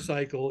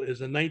motorcycle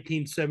is a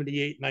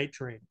 1978 Night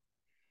Train.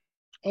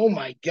 Oh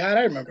my God,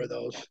 I remember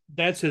those.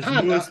 That's his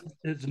Honda,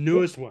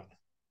 newest one.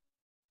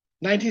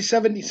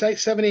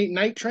 1978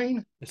 Night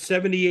Train. A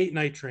 78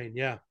 Night Train,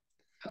 yeah.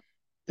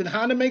 Did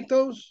Honda make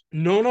those?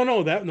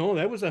 No,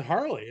 that was a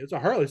Harley. It's a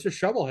Harley. It's a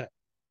shovel head.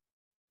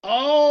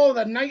 Oh,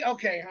 the night.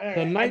 Okay, all The right.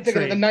 I'm Night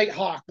thinking of the Train. Night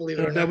Hawk. Believe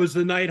it or That not. was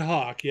the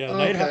Nighthawk. Yeah,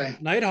 Okay,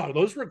 Nighthawk.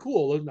 Those were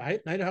cool.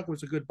 Nighthawk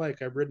was a good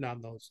bike. I've ridden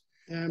on those.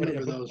 yeah, I Buddy,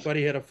 remember those.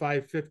 buddy had a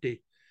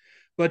 550.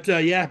 But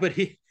yeah, but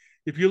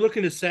if you look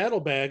in his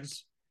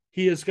saddlebags,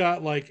 he has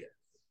got like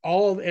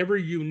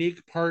every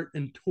unique part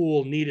and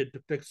tool needed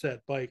to fix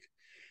that bike.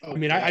 I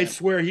mean, I Okay,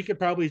 swear he could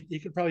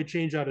probably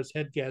change out his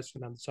head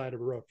gasket on the side of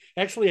a road.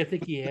 Actually, I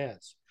think he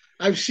has.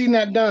 I've seen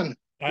that done.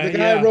 The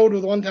guy I Yeah. rode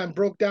with one time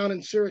broke down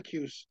in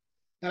Syracuse,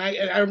 and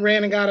I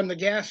ran and got him the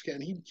gasket,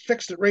 and he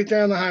fixed it right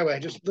there on the highway.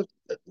 Just lift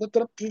it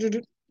up.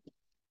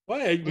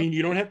 Well, I mean,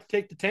 you don't have to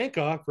take the tank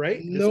off, right?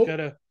 You just Nope.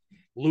 gotta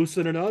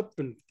loosen it up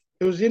and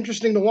It was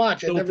interesting to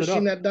watch. I'd tilt never it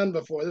seen up. that done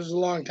before. This is a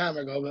long time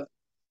ago, but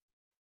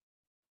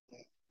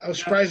I was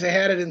Yeah. surprised they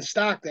had it in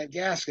stock, that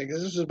gasket,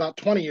 because this was about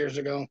 20 years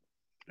ago.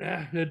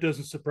 It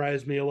doesn't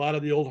surprise me. A lot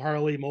of the old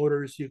Harley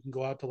motors, you can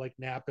go out to like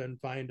Napa and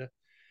find a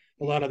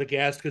lot of the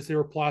gas because they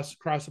were cross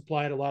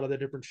supplied a lot of the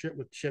different shit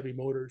with Chevy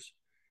motors.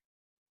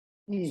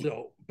 Mm.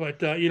 So,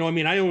 but I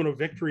mean, I own a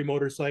Victory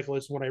motorcycle.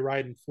 It's when I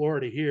ride in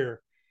Florida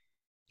here,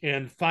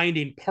 and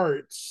finding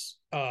parts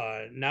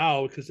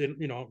now because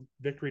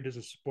Victory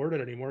doesn't support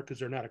it anymore because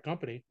they're not a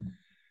company,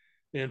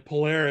 and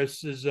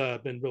Polaris has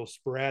been real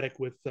sporadic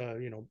with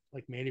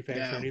like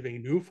manufacturing Yeah.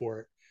 anything new for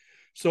it.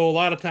 So a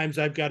lot of times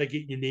I've got to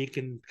get unique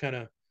and kind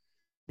of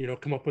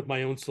come up with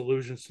my own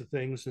solutions to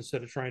things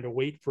instead of trying to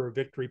wait for a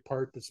Victory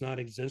part that's not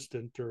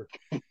existent or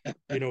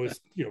is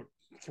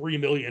 $3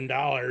 million.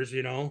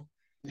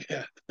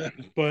 Yeah.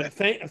 But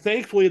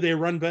thankfully they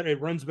run better. It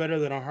runs better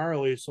than a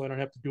Harley, so I don't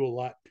have to do a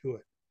lot to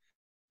it.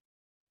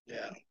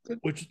 Yeah.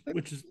 Which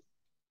is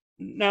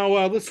now.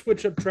 Let's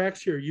switch up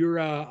tracks here. You're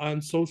on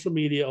social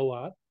media a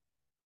lot.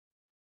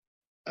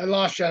 I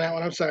lost you on that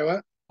one. I'm sorry.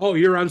 What? Oh,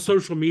 you're on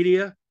social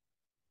media.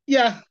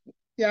 Yeah.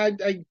 Yeah.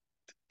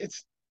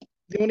 It's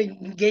the only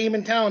game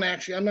in town,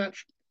 actually. I'm not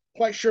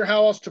quite sure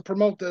how else to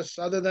promote this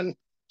other than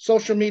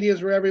social media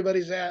is where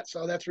everybody's at.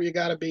 So that's where you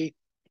got to be.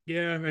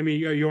 Yeah, I mean,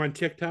 you're on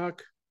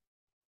TikTok.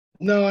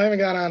 No, I haven't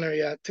got on there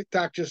yet.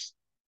 TikTok just,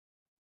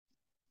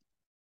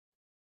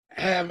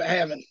 I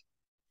haven't.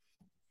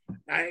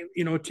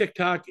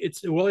 TikTok.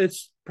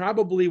 It's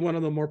probably one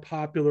of the more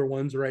popular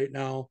ones right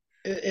now.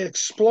 It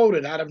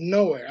exploded out of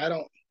nowhere. I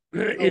don't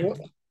know It what.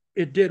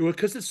 it did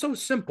because it's so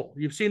simple.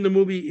 You've seen the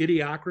movie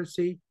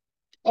Idiocracy,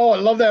 Oh, I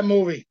love that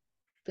movie.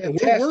 and we're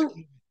Fantastic.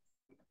 we're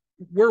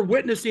we're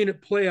witnessing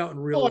it play out in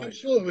real Oh, life.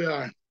 absolutely we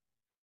are.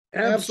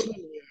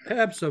 Absolutely we are.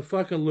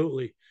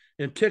 Absolutely.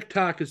 And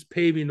TikTok is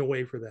paving the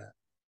way for that.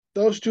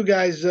 Those two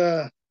guys,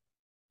 now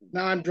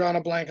I'm drawing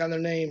a blank on their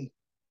name.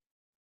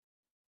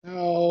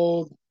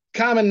 Oh,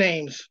 common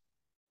names.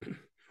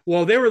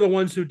 Well, they were the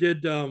ones who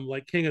did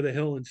like King of the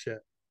Hill and shit.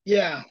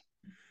 Yeah.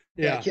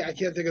 Yeah, Yeah. I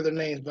can't think of their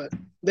names, but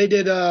they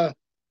did oh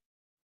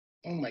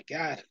my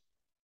God.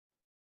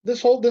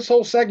 This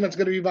whole segment's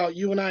gonna be about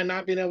you and I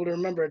not being able to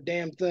remember a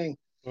damn thing.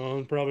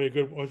 Well, probably a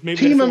good one. Maybe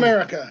that's Team what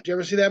America. Did you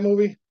ever see that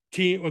movie?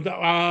 team.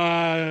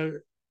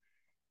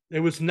 It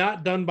was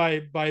not done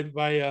by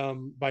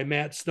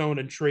Matt Stone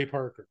and Trey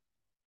Parker.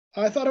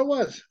 I thought it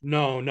was.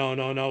 No.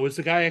 It was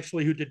the guy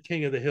actually who did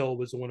King of the Hill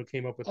was the one who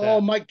came up with Oh,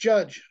 that. Mike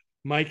Judge.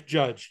 Mike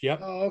Judge. Yep.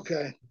 Oh,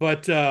 okay.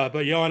 But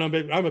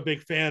and I'm a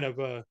big fan of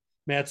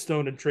Matt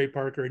Stone and Trey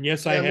Parker. And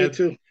yes, I Yeah, me have.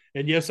 too.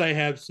 And yes, I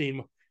have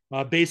seen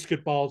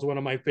Basketball is one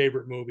of my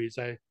favorite movies.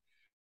 I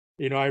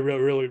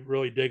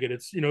really dig it.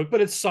 It's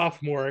but it's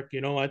sophomoric.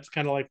 It's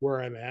kind of like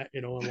where I'm at.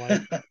 In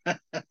life.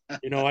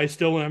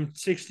 I'm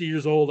 60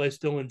 years old. I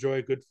still enjoy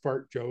a good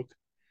fart joke.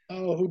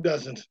 Oh, who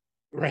doesn't?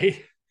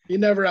 Right? You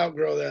never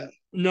outgrow that.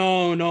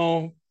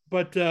 No.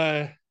 But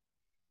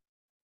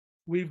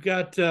we've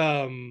got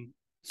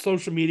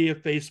social media,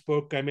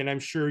 Facebook. I mean, I'm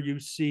sure you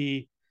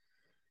see.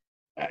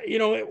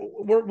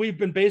 We've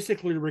been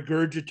basically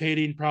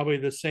regurgitating probably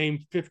the same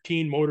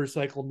 15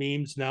 motorcycle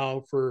memes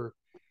now for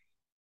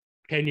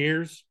 10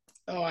 years.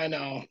 Oh, I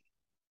know.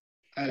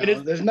 I And know.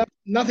 it's There's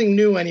nothing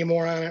new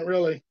anymore on it,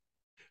 really.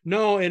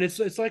 no, and it's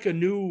like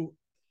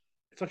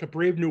it's like a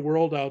brave new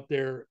world out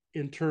there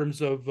in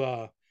terms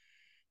of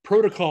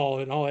protocol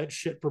and all that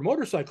shit for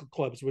motorcycle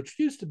clubs, which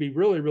used to be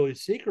really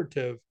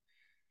secretive.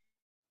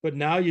 But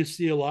now you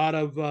see a lot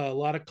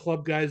of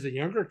club guys and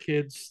younger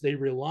kids. They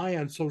rely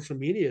on social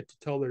media to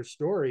tell their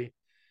story,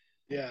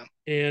 Yeah.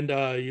 and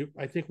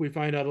I think we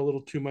find out a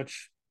little too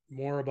much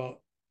more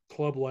about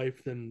club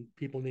life than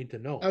people need to I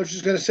know. was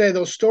just going to say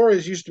those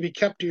stories used to be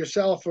kept to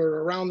yourself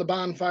or around the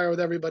bonfire with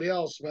everybody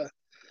else. But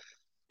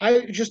I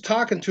was just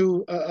talking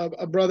to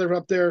a brother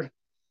up there.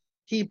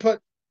 He put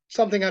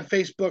something on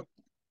Facebook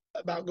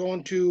about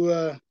going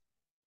to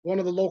one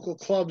of the local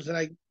clubs, and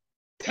I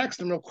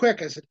texted him real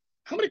quick. I said,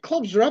 "How many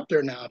clubs are up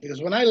there now?"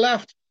 Because when I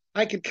left,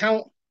 I could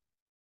count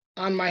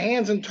on my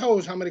hands and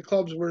toes how many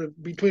clubs were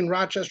between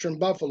Rochester and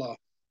Buffalo.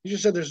 You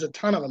just said there's a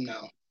ton of them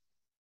now.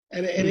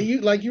 And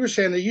Hmm. like you were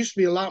saying, there used to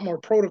be a lot more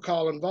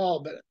protocol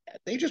involved, but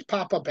they just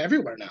pop up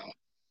everywhere now.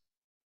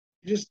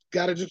 You just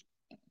got to just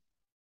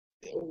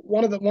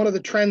one of the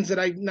trends that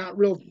I'm not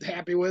real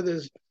happy with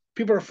is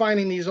people are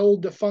finding these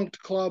old defunct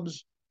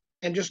clubs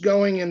and just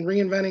going and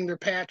reinventing their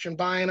patch and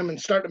buying them and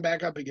starting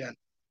back up again.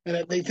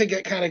 And they think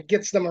it kind of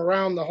gets them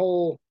around the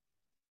whole,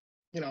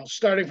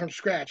 starting from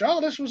scratch. Oh,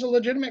 this was a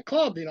legitimate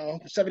club,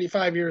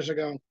 75 years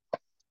ago.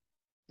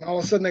 And all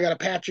of a sudden they got a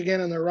patch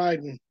again and they're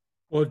riding.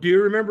 Well, do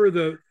you remember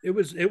it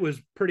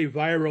was pretty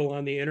viral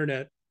on the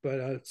internet,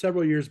 but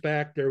several years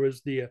back there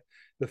was the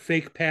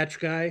fake patch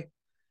guy,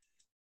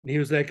 and he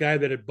was that guy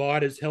that had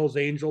bought his Hell's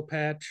Angel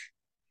patch,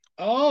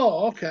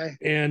 Oh, okay.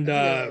 and I think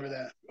I remember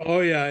that. oh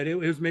yeah, and it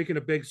was making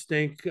a big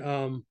stink.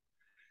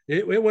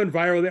 It went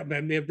viral. I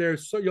mean, if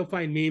there's so you'll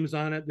find memes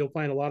on it. You'll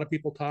find a lot of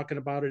people talking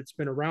about it. It's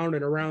been around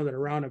and around and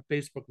around on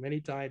Facebook many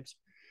times.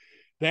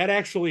 That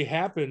actually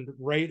happened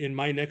right in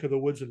my neck of the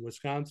woods in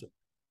Wisconsin.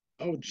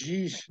 Oh,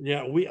 geez.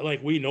 Yeah,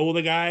 we know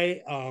the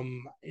guy. I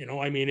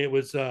mean, it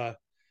was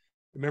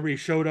remember he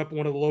showed up in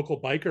one of the local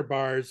biker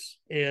bars,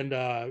 and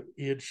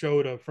he had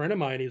showed a friend of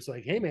mine. He's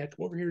like, "Hey man,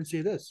 come over here and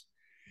see this."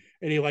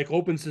 And he like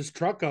opens his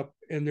truck up,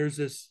 and there's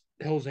this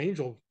Hell's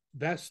Angel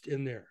vest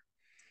in there.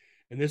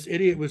 And this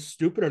idiot was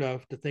stupid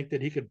enough to think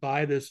that he could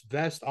buy this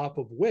vest off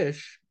of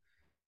Wish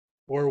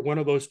or one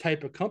of those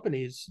type of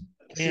companies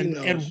I've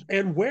seen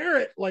and wear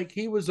it like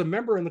he was a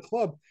member in the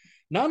club.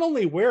 Not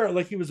only wear it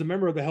like he was a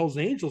member of the Hells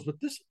Angels, but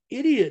this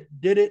idiot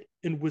did it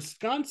in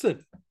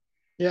Wisconsin.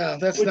 Yeah,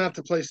 that's Which, not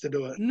the place to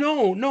do it.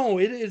 no,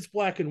 it is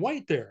black and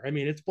white there. I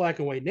mean, it's black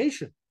and white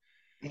nation.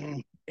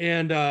 Mm.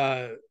 And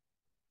I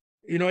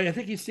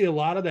think you see a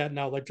lot of that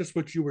now, like just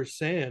what you were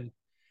saying.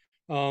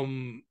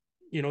 Um,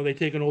 they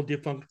take an old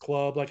defunct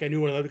club. Like I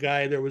knew another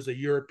guy, there was a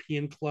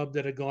European club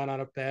that had gone out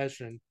of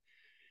fashion,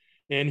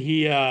 and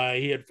he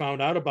had found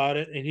out about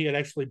it, and he had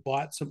actually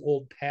bought some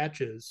old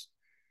patches.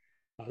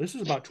 This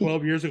is about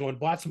 12 years ago, and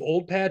bought some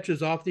old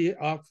patches off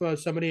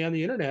somebody on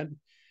the internet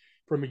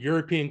from a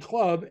European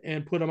club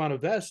and put them on a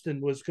vest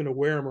and was going to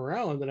wear them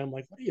around. And I'm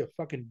like, what are you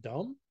fucking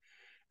dumb?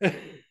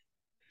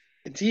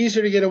 It's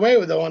easier to get away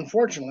with, though.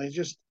 Unfortunately, it's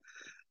just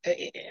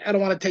I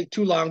don't want to take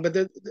too long, but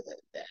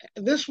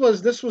this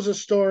was a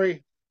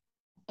story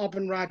up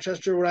in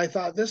Rochester where I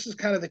thought this is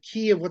kind of the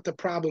key of what the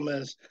problem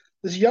is.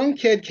 This young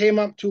kid came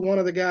up to one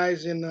of the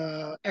guys in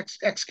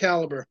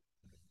Excalibur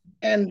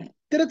and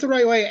did it the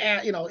right way.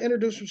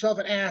 Introduced himself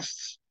and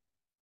asked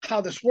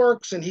how this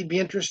works, and he'd be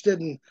interested.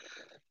 And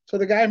so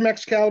the guy from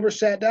Excalibur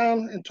sat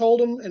down and told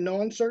him in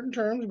no uncertain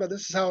terms, but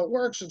this is how it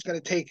works. It's going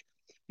to take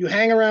you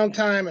hang around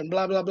time and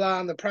blah blah blah,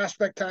 and the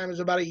prospect time is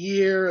about a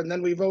year, and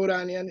then we vote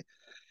on you.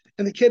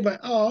 And the kid went,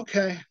 "Oh,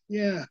 okay,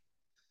 yeah,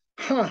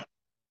 huh.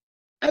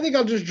 I think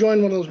I'll just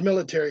join one of those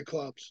military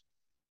clubs."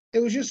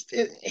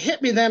 It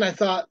hit me then. I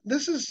thought,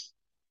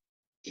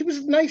 he was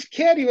a nice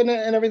kid, even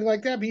and everything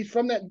like that. But he's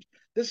from that.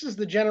 This is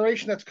the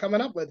generation that's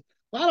coming up with.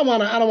 Well, I don't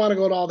want to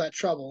go to all that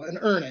trouble and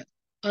earn it.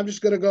 I'm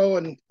just gonna go,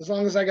 and as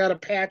long as I got a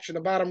patch and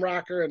a bottom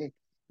rocker and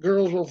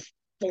girls will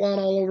fall on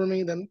all over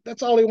me, then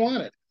that's all he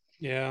wanted.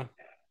 Yeah.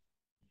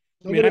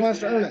 I mean, Nobody wants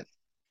to earn it.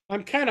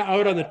 I'm kind of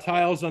out on the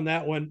tiles on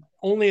that one,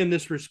 only in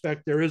this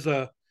respect. There is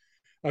a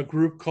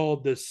group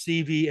called the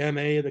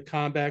CVMA, the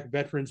Combat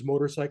Veterans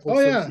Motorcycle Oh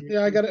yeah, yeah,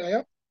 I Association. got it.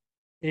 Yep.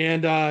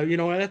 And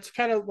that's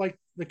kind of like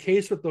the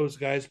case with those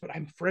guys, but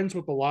I'm friends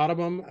with a lot of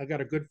them. I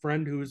got a good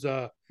friend who's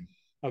a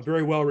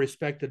very well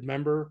respected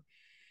member.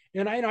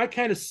 And I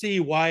kind of see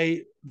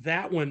why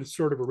that one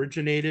sort of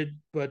originated,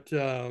 but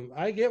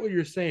I get what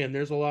you're saying.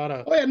 There's a lot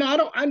of Oh yeah,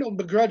 no, I don't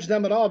begrudge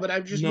them at all, but I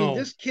just mean no,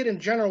 this kid in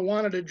general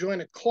wanted to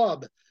join a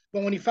club,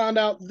 but when he found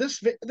out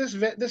this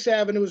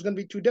avenue was going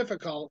to be too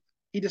difficult,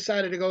 he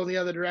decided to go the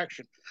other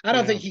direction. I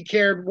don't yeah. think he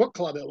cared what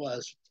club it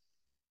was.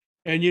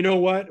 And you know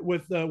what?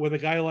 With a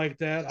guy like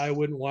that, I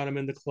wouldn't want him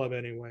in the club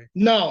anyway.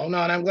 No, no,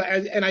 and I'm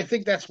glad, and I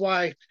think that's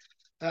why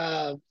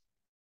uh,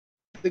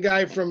 the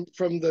guy from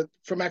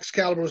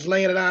Excalibur was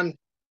laying it on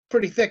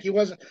pretty thick. He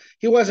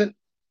wasn't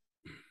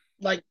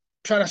like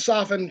trying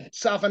to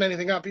soften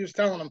anything up. He was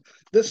telling them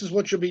this is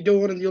what you'll be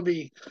doing, and you'll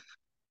be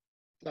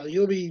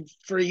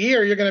for a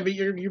year. You've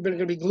been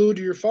gonna be glued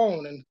to your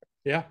phone. And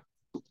Yeah.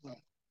 well, of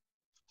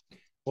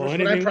Well, course,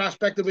 when I anything,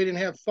 prospected, we didn't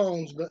have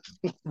phones, but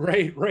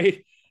right.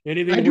 I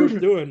Anything worth do.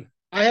 doing.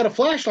 I had a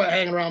flashlight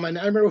hanging around my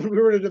neck. I remember we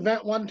were at an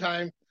event one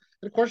time,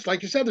 and of course,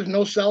 like you said, there's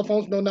no cell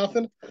phones, no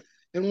nothing.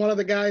 And one of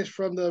the guys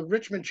from the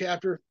Richmond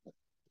chapter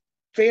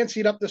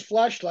fancied up this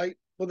flashlight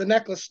with a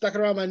necklace, stuck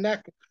it around my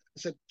neck. I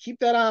said,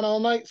 "Keep that on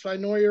all night, so I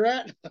know where you're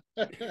at."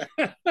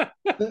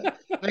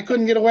 I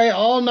couldn't get away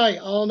all night,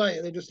 all night.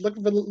 They're just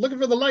looking for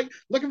the light,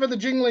 looking for the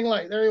jingling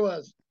light. There he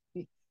was.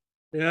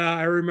 Yeah,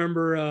 I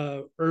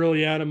remember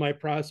early on in my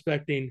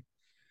prospecting,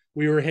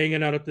 we were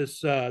hanging out at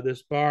this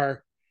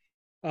bar,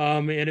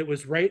 and it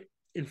was right.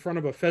 in front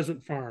of a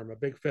pheasant farm, a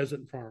big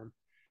pheasant farm,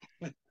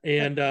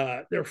 and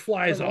there are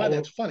I don't know why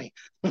that's funny.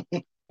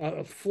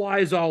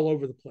 flies all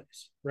over the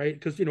place, right?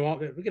 Because we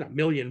got a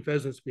million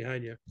pheasants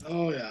behind you,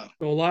 Oh yeah.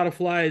 so a lot of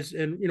flies.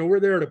 And we're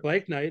there at a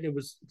bike night. It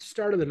was the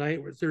start of the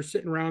night where they're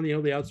sitting around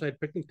the outside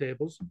picnic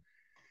tables,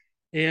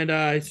 and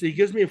so he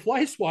gives me a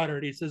fly swatter,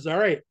 and he says, "All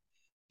right,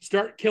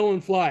 start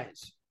killing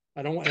flies.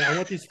 I don't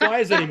want these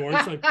flies anymore."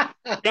 And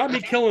so got me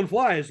killing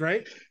flies,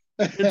 right?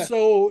 And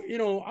so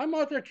I'm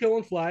out there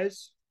killing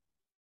flies,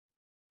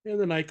 and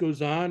the night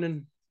goes on,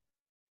 and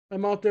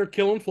I'm out there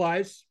killing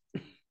flies,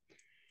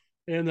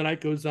 and the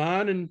night goes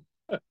on, and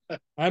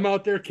I'm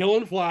out there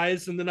killing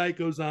flies, and the night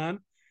goes on.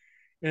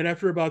 And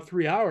after about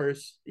 3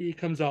 hours, he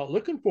comes out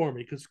looking for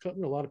me because a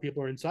lot of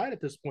people are inside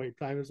at this point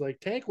in time. He's like,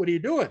 "Tank, what are you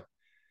doing?"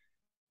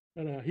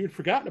 And he had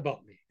forgotten about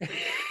me.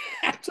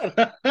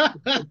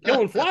 I'm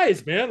killing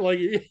flies, man. Like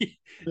he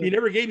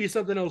never gave me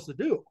something else to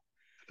do.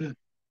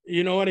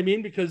 You know what I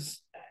mean?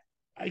 Because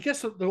I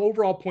guess the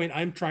overall point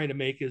I'm trying to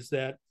make is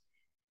that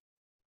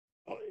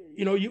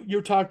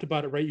you talked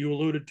about it, right? You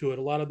alluded to it.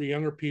 A lot of the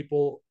younger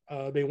people,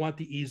 they want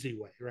the easy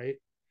way, right?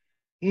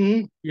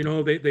 Mhm.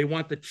 They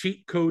want the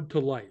cheat code to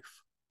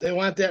life They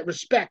want that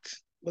respect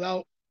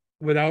without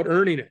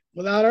earning it.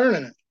 without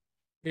earning it.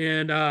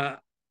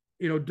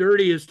 And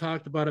Dirty has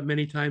talked about it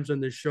many times on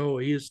this show.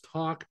 He has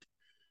talked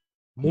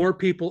more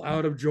people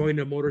out of joining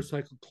a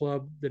motorcycle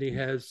club than he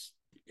has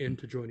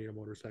into joining a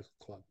motorcycle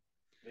club.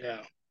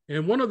 Yeah.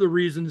 And one of the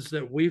reasons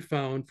that we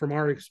found from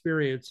our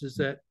experience is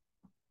that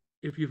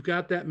if you've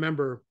got that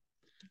member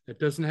that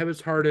doesn't have his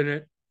heart in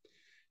it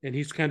and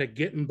he's kind of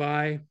getting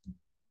by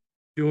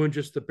doing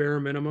just the bare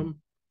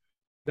minimum,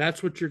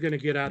 that's what you're going to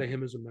get out of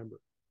him as a member.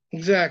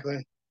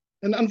 Exactly.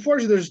 And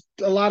unfortunately, there's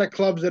a lot of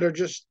clubs that are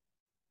just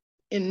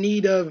in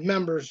need of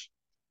members,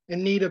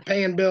 in need of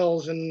paying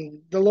bills, and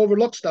they'll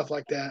overlook stuff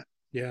like that.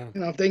 Yeah.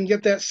 If they can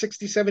get that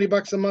 60,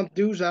 $70 a month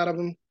dues out of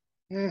them,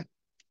 eh,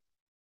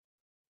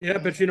 Yeah,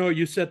 but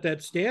you set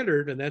that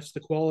standard, and that's the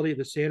quality of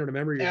the standard of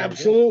member you're going to get.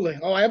 absolutely.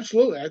 Oh,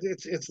 absolutely.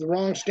 It's the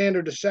wrong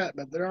standard to set,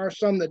 but there are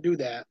some that do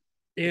that.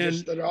 And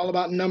That are all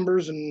about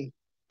numbers and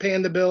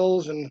paying the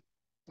bills and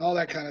all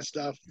that kind of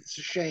stuff. It's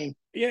a shame.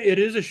 yeah, it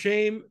is a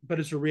shame, but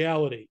it's a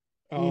reality.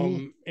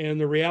 Mm-hmm.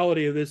 And the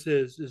reality of this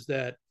is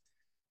that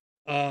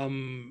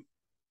um,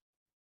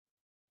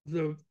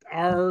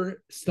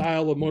 our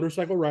style of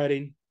motorcycle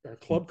riding, our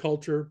club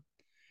culture,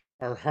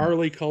 our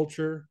Harley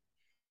culture,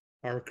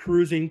 our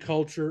cruising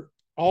culture,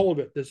 all of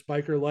it, this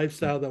biker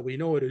lifestyle that we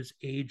know it is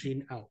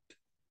aging out.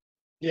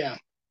 Yeah.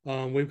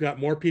 We've got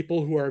more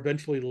people who are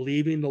eventually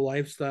leaving the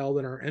lifestyle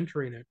than are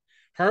entering it.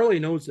 Harley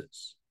knows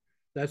this.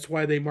 That's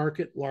why they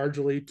market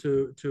largely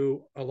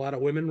to a lot of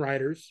women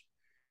riders,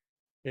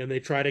 and they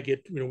try to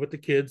get with the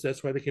kids.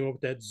 That's why they came up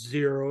with that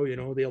zero,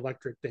 the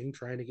electric thing,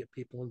 trying to get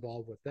people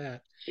involved with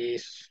that.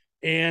 Yes.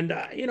 And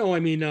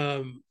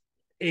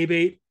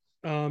ABATE,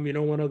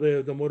 one of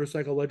the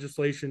motorcycle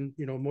legislation,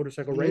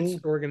 motorcycle rights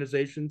Mm-hmm.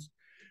 organizations,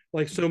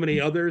 like so many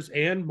others,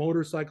 and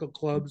motorcycle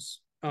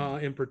clubs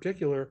in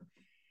particular,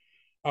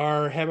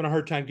 are having a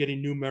hard time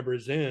getting new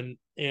members in,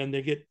 and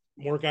they get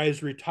more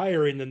guys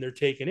retiring than they're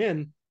taking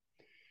in.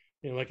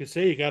 Like I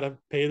say, you got to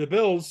pay the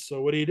bills.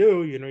 So what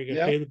do? You got to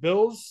Yep. pay the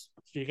bills.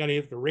 So you got to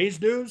have to raise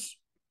dues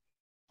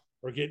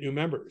or get new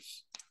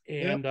members.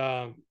 Yep.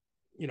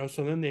 And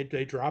so then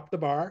they drop the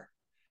bar,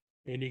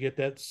 and you get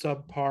that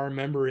subpar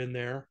member in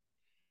there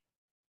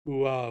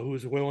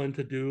who's willing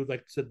to do, like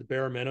I said, the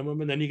bare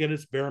minimum, and then you get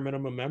this bare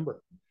minimum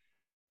member.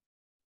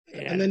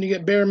 And And then you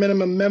get bare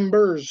minimum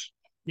members,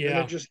 and it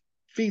yeah, just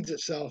feeds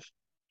itself.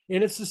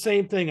 and it's the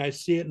same thing. I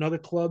see it in other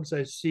clubs.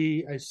 I see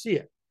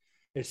it.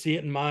 I see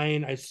it in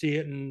mine. I see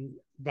it in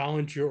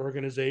volunteer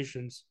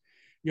organizations.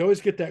 You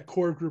always get that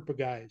core group of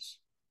guys,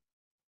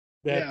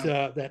 that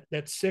Yeah.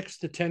 that 6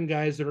 to 10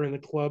 guys that are in the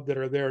club that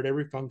are there at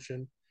every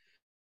function,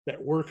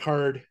 that work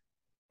hard.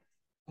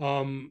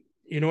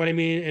 You know what I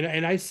mean?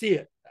 And I see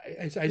it.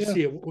 I Yeah.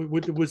 see it.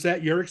 Was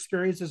that your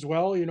experience as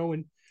well?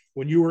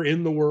 When you were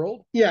in the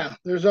world? Yeah.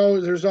 There's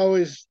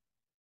always,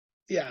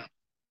 yeah.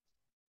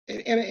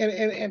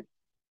 And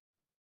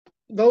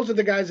those are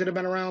the guys that have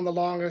been around the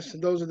longest.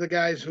 And those are the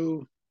guys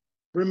who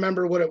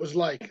remember what it was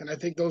like. And I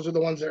think those are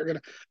the ones that are going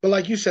to, but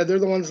like you said, they're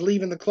the ones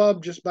leaving the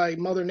club just by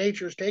Mother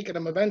Nature's taking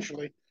them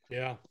eventually.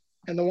 Yeah.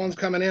 And the ones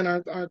coming in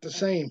aren't the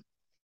same.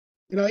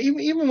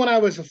 Even when I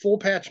was a full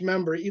patch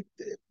member,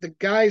 the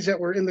guys that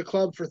were in the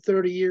club for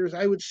 30 years,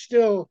 I would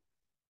still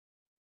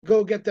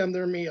go get them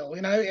their meal.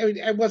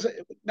 I wasn't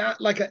not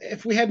like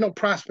if we had no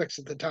prospects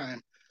at the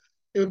time,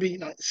 it would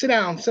be sit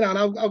down, sit down.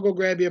 I'll go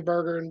grab you a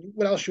burger and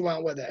what else you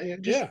want with it.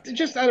 Yeah.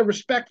 Just out of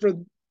respect for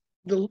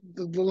the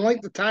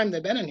length of time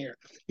they've been in here.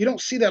 You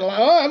don't see that a lot.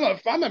 Oh,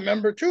 I'm a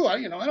member too.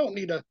 I don't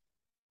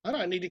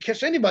need to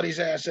kiss anybody's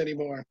ass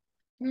anymore.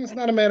 It's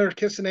not a matter of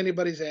kissing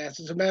anybody's ass.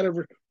 It's a matter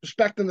of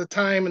respecting the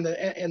time and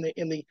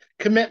the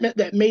commitment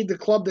that made the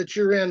club that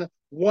you're in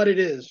what it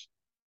is.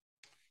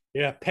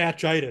 Yeah.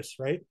 Patchitis,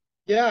 right?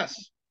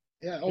 Yes.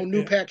 Yeah. Oh, new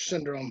Yeah. patch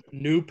syndrome.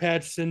 New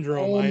patch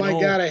syndrome. Oh I my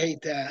God, know. I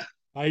hate that.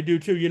 I do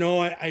too. You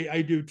know,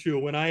 I do too.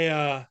 When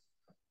I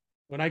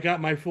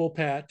got my full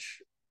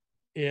patch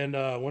in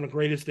one of the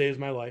greatest days of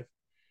my life,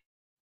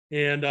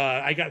 and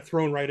I got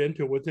thrown right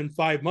into it. Within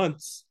 5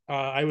 months,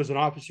 I was an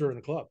officer in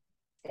the club.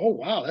 Oh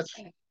wow, that's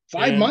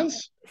five And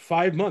months.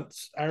 5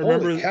 months, I Holy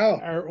remember.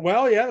 cow!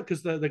 Well, yeah,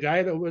 because the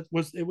guy that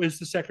was it was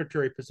the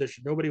secretary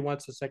position. Nobody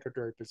wants the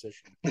secretary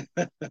position.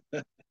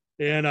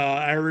 And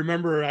I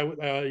remember,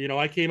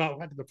 I came out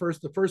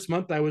the first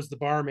month I was the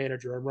bar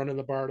manager. I'm running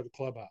the bar to the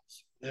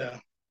clubhouse. Yeah.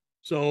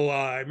 So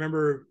I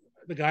remember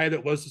the guy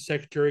that was the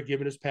secretary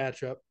giving his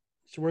patch up.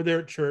 So we're there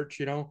at church,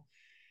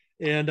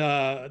 and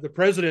the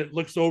president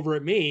looks over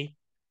at me,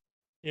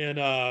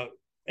 and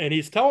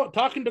he's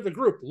talking to the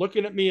group,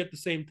 looking at me at the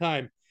same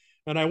time.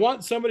 And I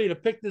want somebody to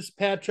pick this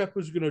patch up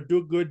who's going to do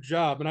a good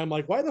job. And I'm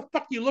like, why the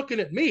fuck are you looking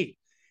at me?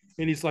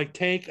 And he's like,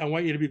 Tank, I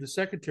want you to be the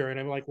secretary. And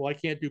I'm like, well, I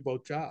can't do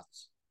both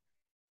jobs.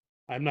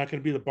 I'm not going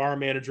to be the bar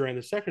manager and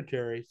the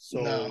secretary.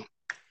 No.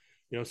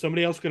 So,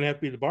 somebody else is going to have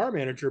to be the bar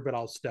manager, but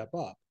I'll step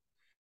up.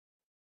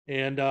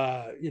 And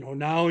now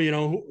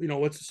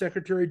what's the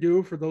secretary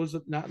do for those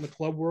that not in the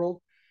club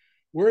world?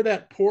 We're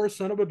that poor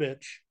son of a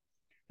bitch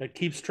that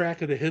keeps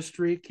track of the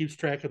history, keeps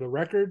track of the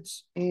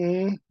records.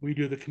 Mm-hmm. We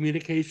do the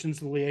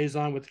communications and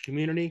liaison with the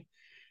community.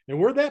 And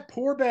we're that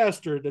poor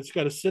bastard that's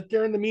got to sit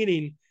there in the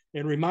meeting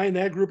and remind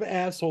that group of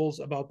assholes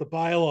about the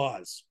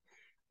bylaws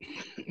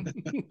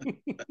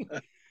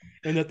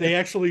and that they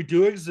actually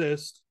do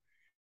exist,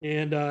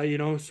 and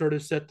sort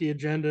of set the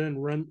agenda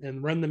and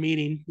run the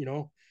meeting,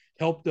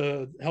 help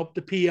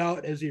the P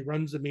out as he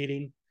runs the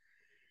meeting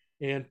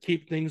and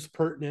keep things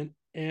pertinent.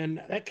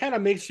 And that kind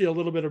of makes you a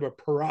little bit of a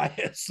pariah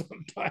Yeah, it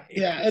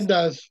sometimes.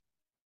 does.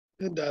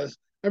 It does.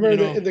 I You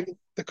remember know,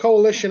 the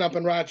coalition up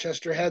in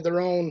Rochester had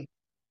their own,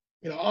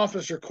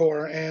 officer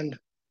corps, and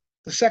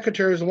the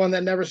secretary was the one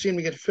that never seemed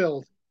to get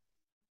filled.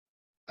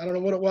 I don't know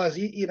what it was.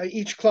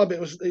 Each club, it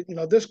was,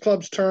 this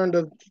club's turn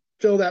to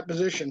fill that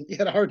position. You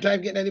had a hard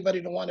time getting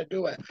anybody to want to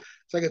do it.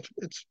 It's like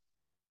it's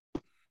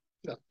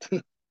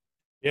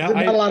yeah, there's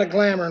not a I lot of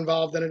glamour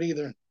involved in it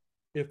either.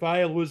 if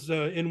I was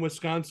in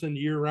Wisconsin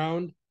year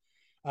round,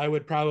 I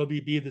would probably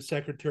be the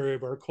secretary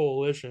of our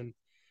coalition.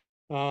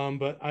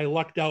 But I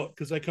lucked out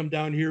because I come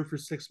down here for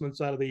 6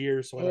 months out of the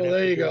year, so I don't Oh, have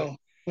there to you do it.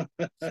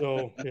 go.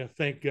 So yeah,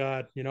 thank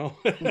God.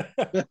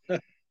 Uh,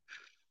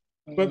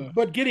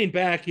 But getting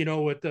back,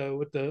 with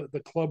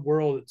the club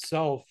world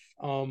itself,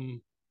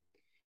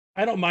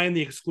 I don't mind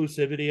the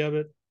exclusivity of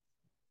it.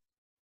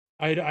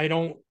 I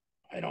don't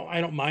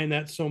I don't mind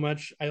that so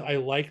much. I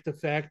like the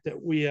fact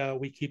that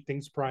we keep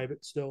things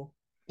private still,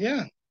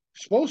 yeah,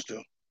 supposed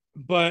to.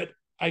 but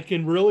I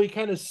can really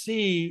kind of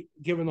see,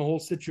 given the whole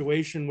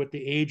situation with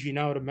the aging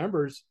out of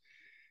members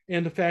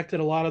and the fact that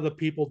a lot of the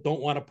people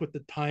don't want to put the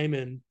time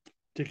in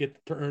to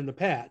earn the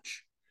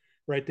patch,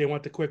 right? They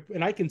want the quick,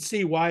 and I can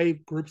see why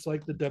groups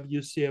like the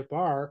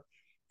WCFR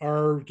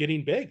are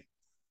getting big.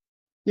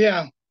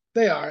 Yeah,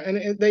 they are,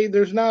 and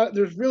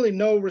there's really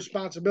no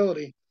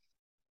responsibility,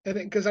 and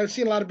because I've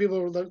seen a lot of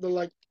people they're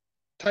like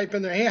type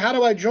in there, hey, how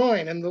do I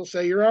join? And they'll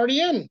say you're already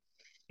in.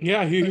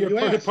 Yeah, you're You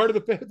part of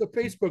asked. the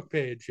Facebook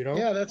page.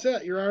 Yeah, that's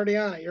it. You're already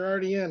on it. You're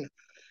already in.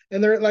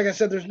 And there, like I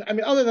said, I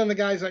mean, other than the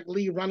guys like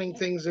Lee running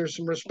things, there's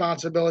some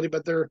responsibility,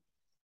 but they're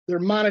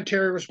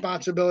monetary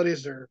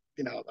responsibilities. They're,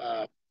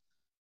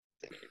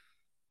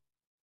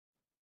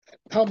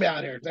 help me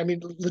out here. I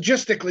mean,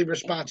 logistically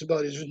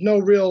responsibilities. There's no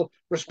real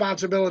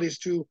responsibilities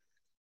to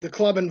the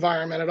club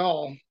environment at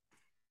all.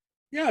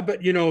 Yeah,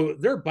 but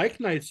their bike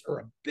nights are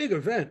a big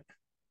event.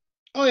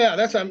 Oh yeah,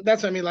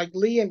 I mean, like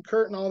Lee and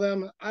Kurt and all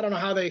them. I don't know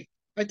how they.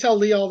 I tell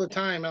Lee all the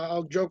time.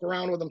 I'll joke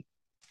around with him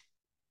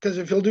because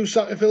if he'll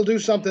do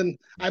something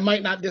I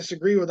might not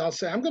disagree with, I'll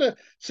say I'm going to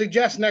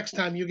suggest next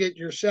time you get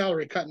your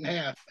salary cut in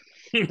half,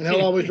 and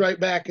he'll always write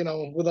back,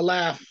 with a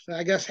laugh.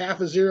 I guess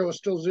half a zero is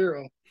still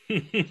zero. I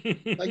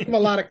give them a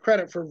lot of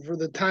credit for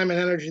the time and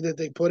energy that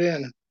they put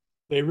in.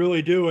 They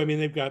really do. I mean,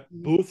 they've got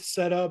booths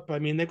set up. I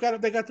mean, they got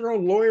their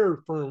own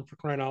lawyer firm, for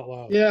crying out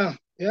loud. Yeah,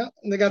 yeah,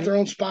 and they got their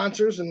own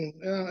sponsors, and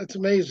it's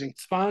amazing.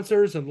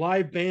 Sponsors and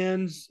live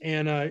bands,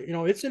 and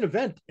it's an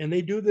event, and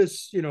they do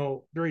this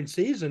during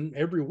season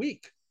every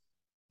week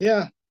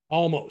Yeah,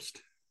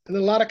 almost. and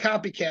then a lot of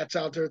copycats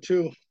out there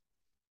too. You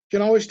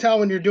can always tell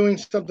when you're doing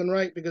something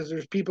right because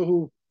there's people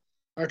who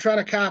are trying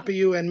to copy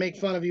you and make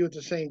fun of you at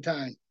the same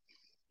time.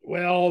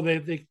 Well,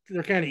 they're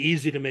kind of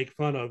easy to make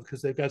fun of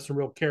because they've got some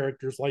real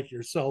characters like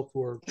yourself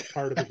who are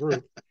part of the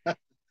group. I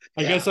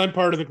guess Yeah, I'm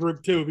part of the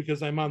group too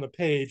because I'm on the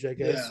page, I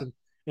guess, yeah.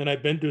 and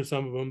I've been to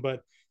some of them.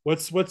 But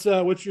what's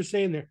you're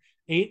saying there?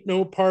 Ain't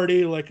no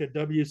party like a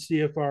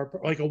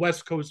WCFR, like a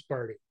West Coast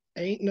party.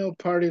 Ain't no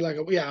party like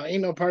a yeah.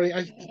 Ain't no party.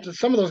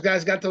 Some of those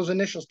guys got those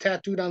initials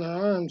tattooed on their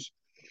arms.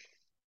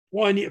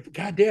 Well, and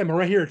goddamn,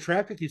 right here in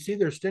traffic, you see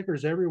their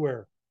stickers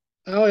everywhere.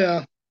 Oh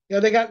yeah, yeah.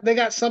 They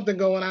got something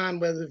going on.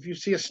 Whether if you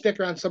see a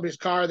sticker on somebody's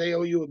car, they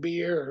owe you a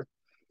beer. Or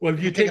Well, if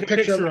if you you take take a a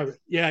picture of picture it, of it,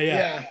 yeah, yeah,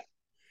 yeah,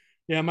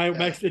 yeah. My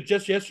yeah.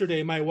 just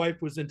yesterday, my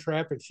wife was in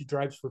traffic. She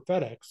drives for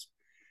FedEx,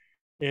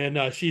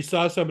 And she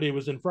saw somebody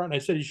was in front.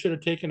 And I said, you should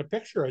have taken a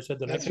picture. I said,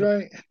 then That's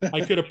right.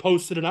 I could have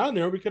posted it on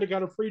there. We could have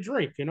got a free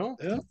drink, you know?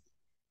 Yeah.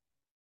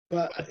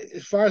 But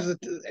as far as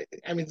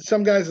I mean,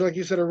 some guys, like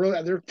you said, are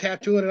really they're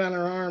tattooing it on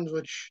their arms,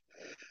 which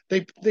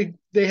they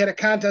had a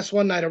contest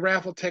one night, a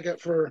raffle ticket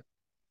for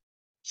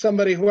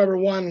somebody, whoever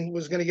won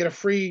was going to get a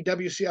free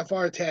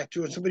WCFR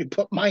tattoo, and somebody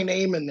put my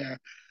name in there.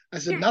 I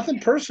said, nothing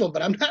personal,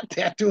 but I'm not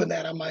tattooing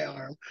that on my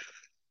arm.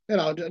 You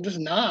know, just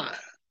not.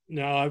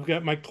 No, I've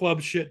got my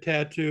club shit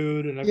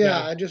tattooed, and I've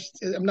got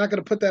Yeah, I'm not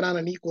going to put that on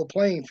an equal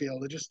playing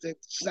field. It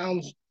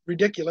sounds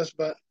ridiculous,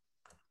 but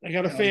I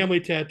got a you know, family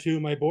tattoo.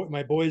 My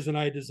boys and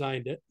I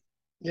designed it.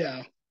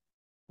 yeah,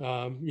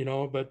 You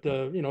know, but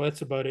you know,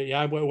 that's about it.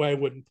 Yeah, I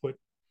wouldn't put,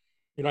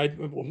 you know,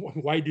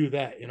 why do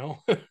that? You know.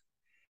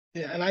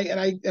 yeah,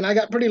 and I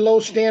got pretty low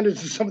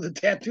standards in some of the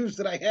tattoos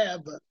that I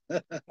have,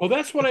 but Well,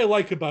 that's what I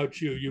like about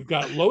you. You've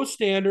got low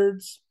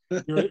standards.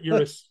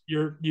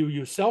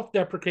 You self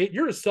deprecate.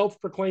 You're a self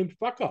proclaimed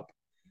fuck up.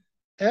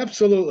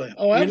 absolutely,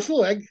 oh, You know.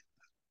 absolutely,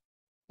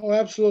 oh,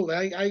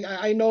 absolutely.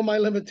 I know my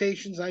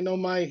limitations. I know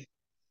my.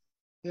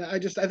 Yeah, I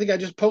think I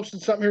just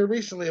posted something here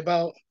recently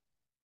about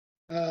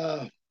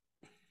uh,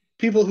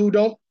 people who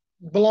don't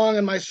belong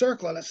in my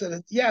circle, and I said,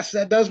 yes,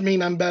 that does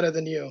mean I'm better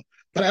than you,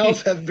 but I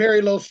also have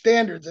very low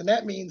standards, and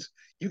that means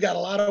you got a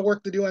lot of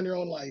work to do on your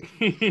own life.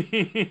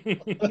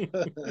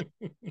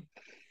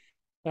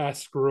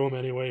 Screw them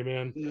anyway,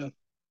 man. Yeah.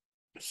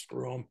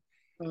 Screw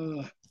them.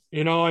 Uh,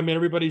 You know, I mean,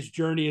 everybody's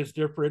journey is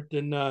different,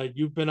 and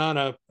you've been on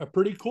a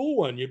pretty cool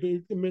one. You've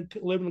been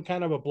living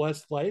kind of a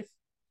blessed life.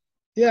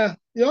 yeah.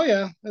 Oh,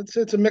 yeah.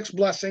 It's a mixed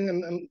blessing,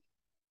 and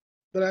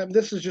but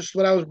this is just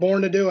what I was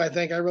born to do. I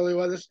think I really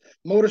was. This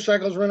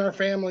motorcycles were in our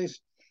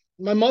families.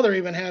 My mother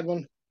even had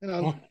one. You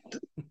know,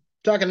 Oh,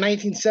 talking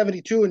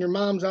 1972, and your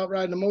mom's out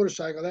riding a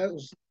motorcycle. That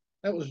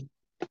was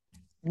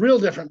real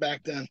different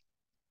back then.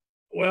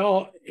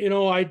 well, you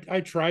know, I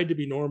tried to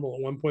be normal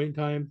at one point in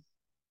time.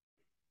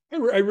 I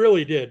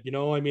really did. You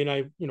know, I mean, I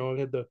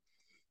had the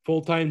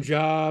full time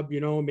job, you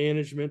know,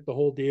 management, the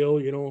whole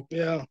deal. You know,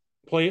 Yeah.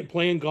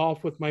 playing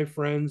golf with my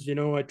friends. You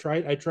know, I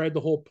tried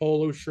the whole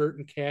polo shirt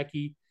and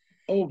khaki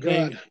Oh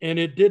thing, God. and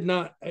it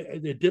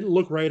didn't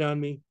look right on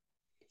me.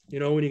 You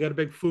know, when you got a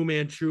big Fu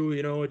Manchu,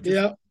 you know, it just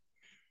Yeah.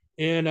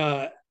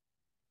 and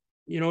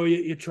you know,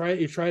 you try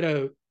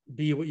to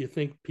be what you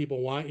think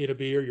people want you to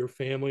be, or your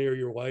family, or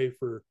your wife,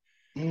 or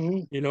Hmm.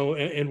 you know,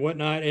 and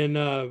whatnot.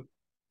 And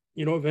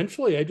you know,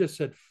 eventually, I just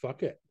said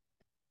fuck it,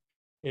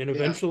 and Yeah.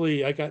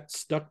 eventually, I got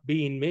stuck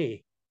being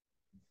me.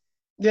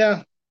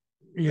 Yeah.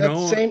 You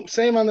That's know,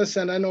 same on this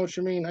end. I know what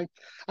you mean.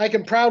 I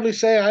can proudly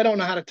say I don't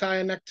know how to tie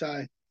a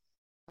necktie.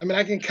 I mean,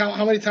 I can count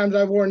how many times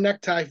I've worn a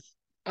necktie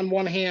on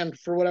one hand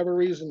for whatever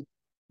reason.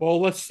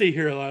 well, let's see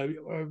here.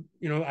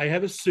 You know, I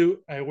have a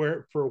suit. I wear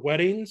it for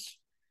weddings,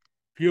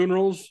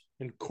 funerals,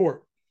 and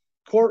court.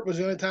 Court was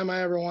the only time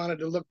I ever wanted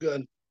to look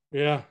good.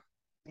 Yeah,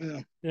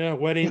 Yeah. yeah,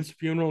 weddings,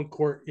 funeral, and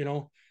court. You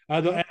know,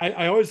 Yeah.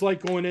 I always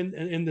like going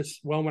in this.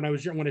 Well, when I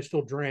was young, when I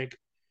still drank,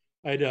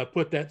 I'd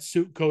put that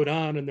suit coat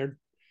on, and there'd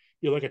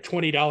be like a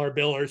 $20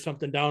 bill or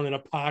something down in a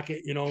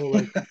pocket. You know,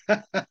 like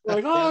oh,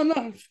 Yeah. I'm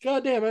not.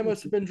 Goddamn, I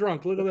must have been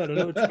drunk. Look at that,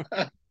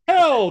 another.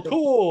 Hell,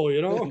 cool.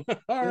 You know,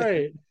 all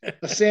right.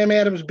 A Sam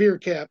Adams beer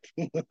cap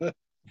that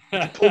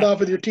you pulled off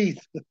with your teeth.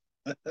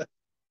 Yeah.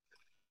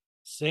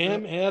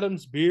 Sam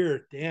Adams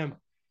beer. Damn.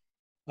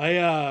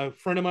 A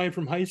friend of mine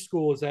from high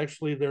school is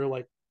actually their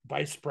like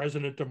vice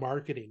president of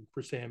marketing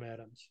for Sam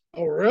Adams.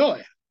 Oh,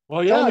 really?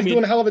 Well, Tell yeah, him I he's doing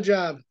a mean, hell of a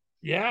job.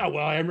 yeah.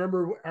 Well, I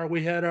remember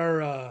we had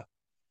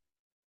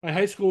my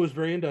high school was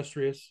very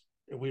industrious.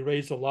 We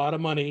raised a lot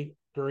of money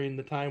during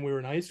the time we were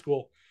in high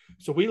school,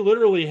 so we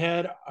literally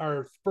had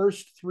our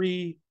first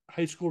three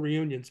high school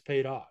reunions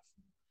paid off,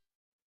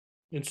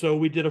 and so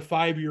we did a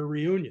 5 year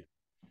reunion,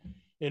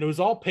 and it was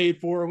all paid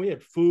for, and we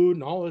had food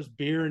and all this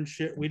beer and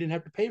shit. We didn't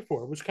have to pay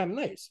for it, which was kind of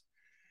nice.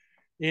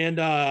 And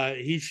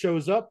he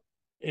shows up,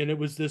 and it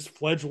was this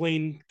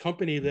fledgling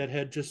company that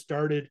had just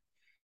started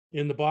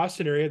in the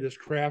Boston area, this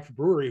craft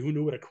brewery. Who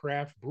knew what a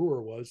craft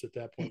brewer was at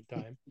that point in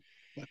time?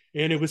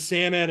 And it was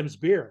Sam Adams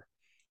beer.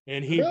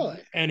 And Really?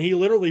 he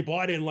literally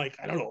bought in like,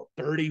 I don't know,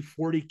 30,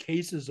 40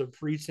 cases of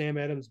free Sam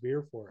Adams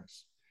beer for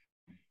us.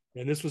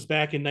 And this was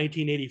back in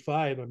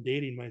 1985. I'm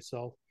dating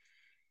myself.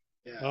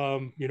 Yeah.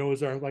 You know, it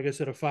was our, like I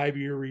said, a 5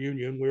 year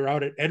reunion. We were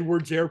out at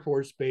Edwards Air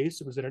Force Base.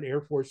 It was at an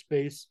Air Force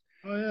base,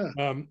 Oh,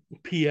 yeah.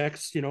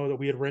 PX, you know, that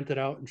we had rented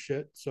out and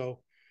shit. So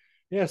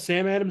yeah,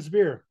 Sam Adams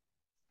beer.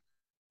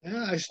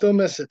 Yeah. I still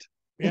miss it.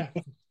 Yeah.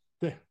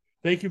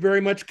 Thank you very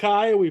much,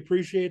 Kai. We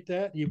appreciate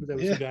that. That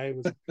was the Yeah. guy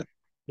who was,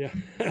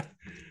 yeah.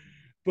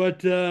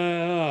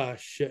 But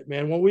shit,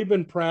 man. Well, we've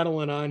been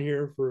prattling on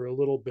here for a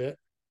little bit,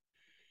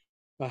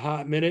 a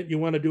hot minute. You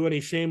want to do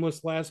any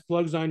shameless last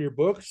plugs on your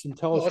books and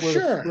tell Oh, us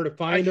sure. where to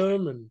find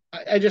them? And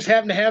I just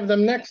happen to have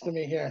them next to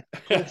me here,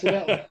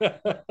 coincidentally.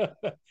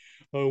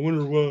 I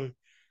wonder why.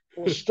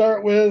 We'll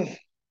start with,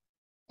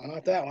 oh,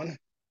 not that one.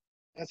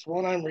 That's the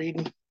one I'm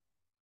reading.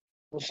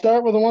 We'll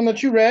start with the one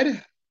that you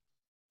read,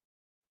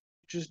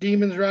 which is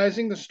Demons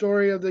Rising, the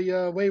story of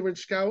the Wayward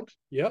Scout.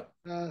 Yep.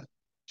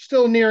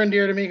 Still near and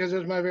dear to me because it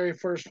was my very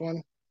first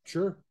one.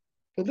 Sure.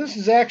 But this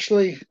is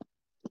actually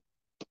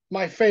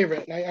my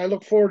favorite. And I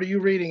look forward to you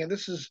reading it.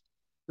 This is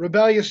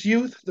Rebellious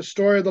Youth, the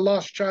story of the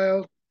lost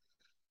child.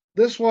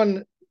 This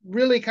one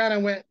really kind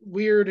of went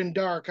weird and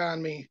dark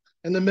on me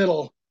in the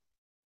middle.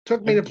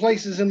 Took me to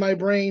places in my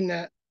brain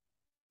that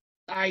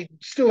I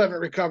still haven't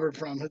recovered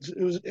from.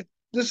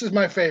 This is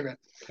my favorite.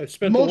 I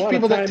spent a Most lot of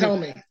people that time. tell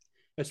me,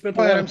 I spent a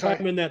go ahead, lot I'm of time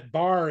sorry. in that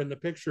bar in the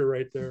picture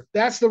right there.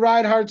 That's the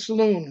Ride Hard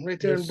Saloon right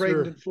there in Yes, sir.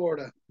 Bradenton,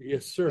 Florida.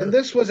 Yes, And sir.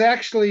 this was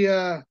actually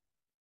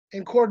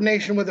in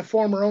coordination with the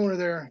former owner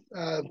there,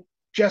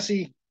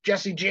 Jesse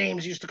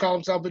James used to call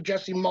himself, but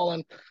Jesse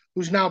Mullen,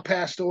 who's now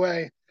passed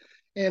away.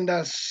 And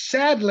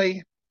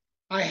sadly,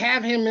 I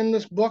have him in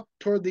this book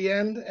toward the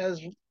end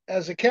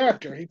as a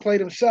character. He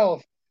played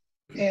himself,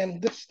 and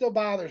this still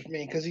bothers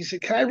me because he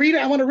said, "Can I read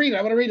it? I want to read it.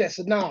 I want to read it." I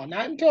said, "No,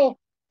 not until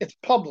it's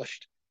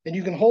published, and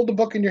you can hold the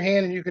book in your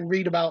hand and you can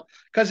read about."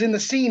 Because in the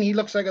scene, he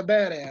looks like a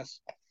badass,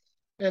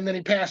 and then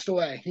he passed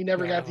away. He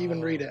never got to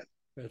even read Oh, it.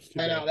 that's too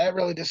I know bad. that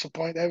really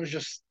disappointed. That was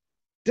just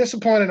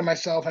disappointed in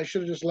myself. I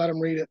should have just let him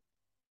read it.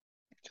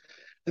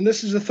 And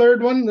this is the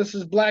third one. This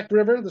is Black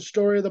River, the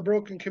story of the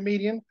broken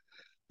comedian.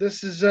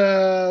 This is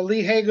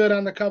Lee Haygood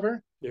on the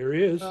cover. There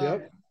he is. Uh,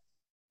 Yep.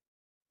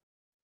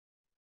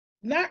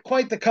 Not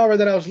quite the cover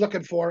that I was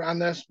looking for on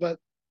this, but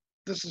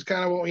this is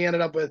kind of what we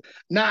ended up with.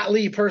 Not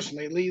Lee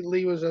personally.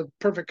 Lee was a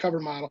perfect cover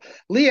model.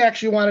 Lee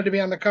actually wanted to be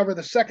on the cover of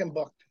the second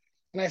book,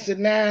 and I said,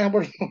 "Nah,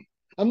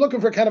 I'm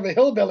looking for kind of a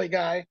hillbilly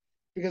guy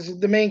because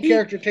the main He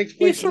character takes he's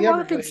place in from the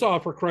Everglades." Arkansas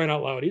for crying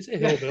out loud. He's a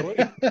Yeah, hillbilly.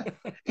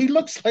 he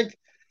looks like.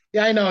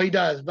 Yeah, I know he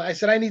does, but I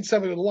said I need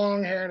somebody with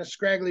long hair and a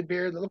scraggly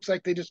beard that looks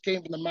like they just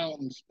came from the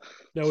mountains.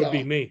 That would be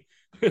So, me.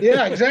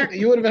 yeah, exactly.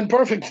 You would have been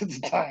perfect at the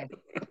time.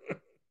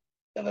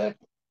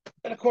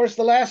 And of course,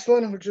 the last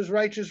one, which is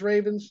Righteous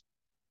Ravens,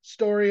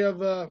 story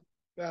of oh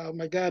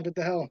my God, what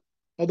the hell?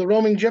 Oh, the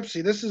roaming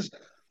gypsy. This is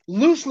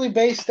loosely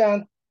based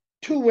on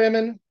two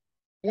women.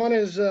 One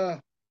is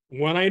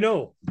One I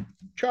know.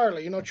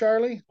 Charlie. You know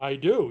Charlie? I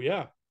do.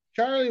 Yeah.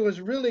 Charlie was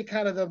really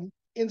kind of the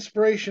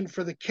inspiration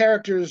for the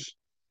character's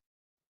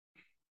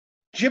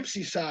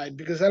gypsy side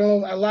because I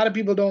don't know, a lot of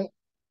people don't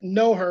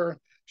know her.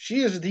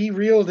 She is the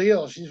real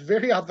deal. She's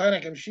very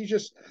authentic, and she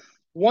just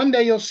one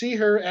day you'll see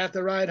her at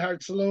the Ride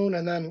Hard Saloon,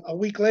 and then a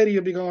week later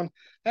you'll be going,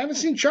 "I haven't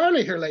seen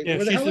Charlie here lately. Yeah.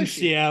 Where the She's hell in is she?"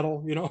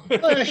 Seattle. You know.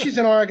 "Oh yeah, she's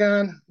in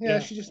Oregon. Yeah, Yeah.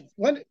 she just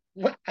when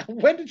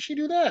did she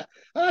do that?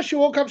 Oh, she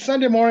woke up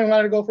Sunday morning,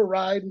 wanted to go for a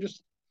ride, and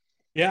just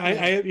Yeah.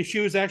 you know." She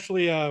was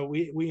actually.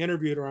 We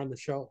interviewed her on the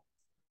show.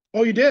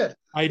 Oh, you did?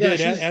 I Yeah, did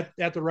she's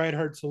at the Ride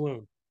Hard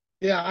Saloon.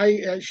 yeah,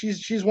 I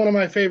she's one of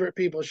my favorite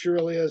people. She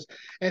really is,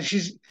 and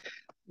she's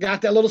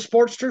got that little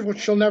sportster, which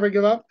she'll never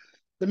give up.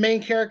 The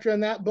main character in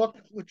that book,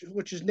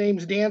 which is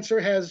name's Dancer,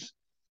 has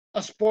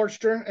a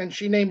sportster, and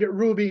she named it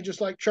Ruby, just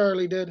like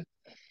Charlie did.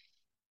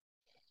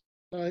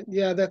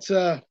 Yeah, that's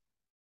But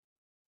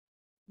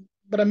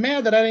I'm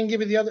mad that I didn't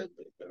give you the other.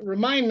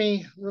 Remind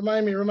me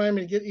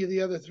to get you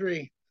the other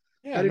three.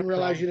 I Yeah. No didn't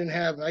realize you problem.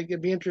 didn't have them.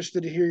 I'd be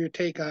interested to hear your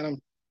take on them.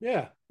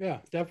 Yeah. Yeah.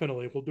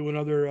 Definitely. We'll do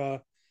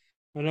another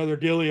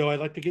dealio. I'd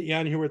like to get you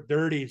on here with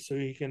Dirty so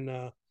he can.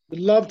 Would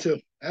love to.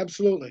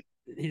 Absolutely.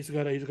 He's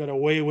got a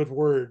way with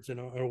words and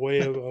a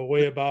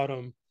way about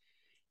him.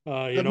 You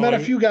I've know, met a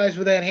few guys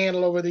with that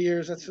handle over the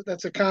years.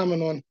 That's a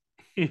common one.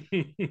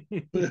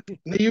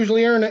 They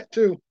usually earn it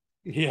too.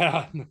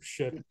 yeah, no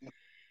shit.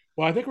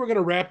 Well, I think we're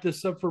gonna wrap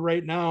this up for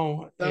right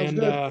now, Sounds and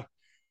good.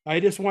 I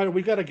just wanted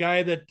we got a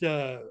guy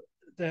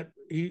that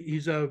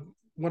he's a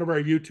one of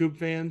our YouTube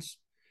fans,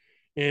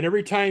 and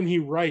every time he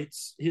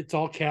writes, it's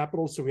all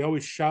capital, so he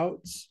always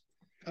shouts.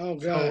 Oh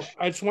So gosh.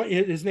 I just want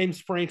his name's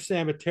Frank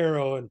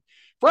Samatero, and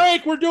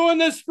Frank, we're doing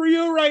this for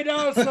you right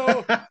now.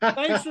 So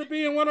thanks for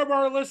being one of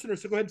our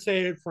listeners. So go ahead and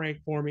say it, Frank,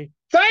 for me.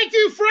 Thank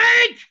you,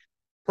 Frank.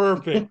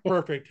 Perfect,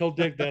 perfect. He'll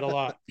dig that a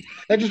lot.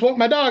 I just woke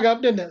my dog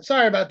up, didn't it?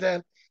 Sorry about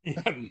that.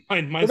 Yeah, Go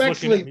mine's back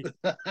to looking at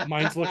sleep. me.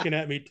 Mine's looking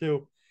at me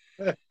too.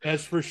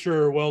 That's for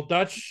sure. Well,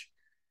 Dutch,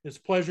 it's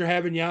a pleasure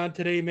having you on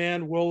today,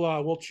 man.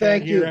 We'll chat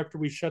Thank here you. after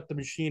we shut the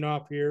machine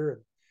off here.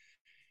 And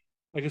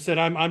like I said,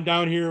 I'm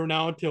down here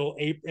now until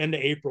end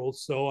of April,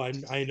 so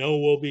I know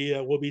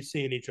we'll be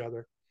seeing each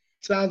other.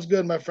 Sounds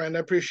good, my friend. I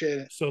appreciate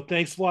it. So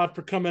thanks a lot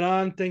for coming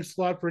on. Thanks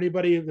a lot for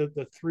anybody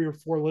the 3 or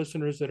 4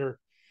 listeners that are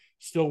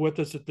still with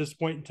us at this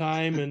point in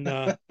time, and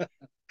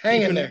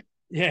Hang in there.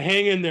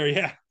 hang in there,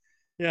 yeah,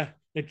 yeah,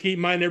 and keep in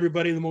mind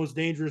everybody, the most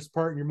dangerous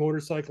part in your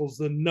motorcycle is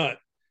the nut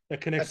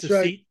that connects That's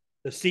right.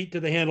 the seat to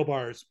the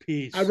handlebars. I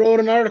Peace. wrote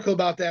an article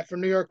about that for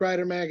New York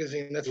Rider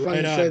magazine. That's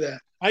funny Right you say on.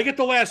 that. I get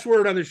the last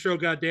word on the show.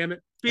 God damn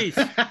it. Peace.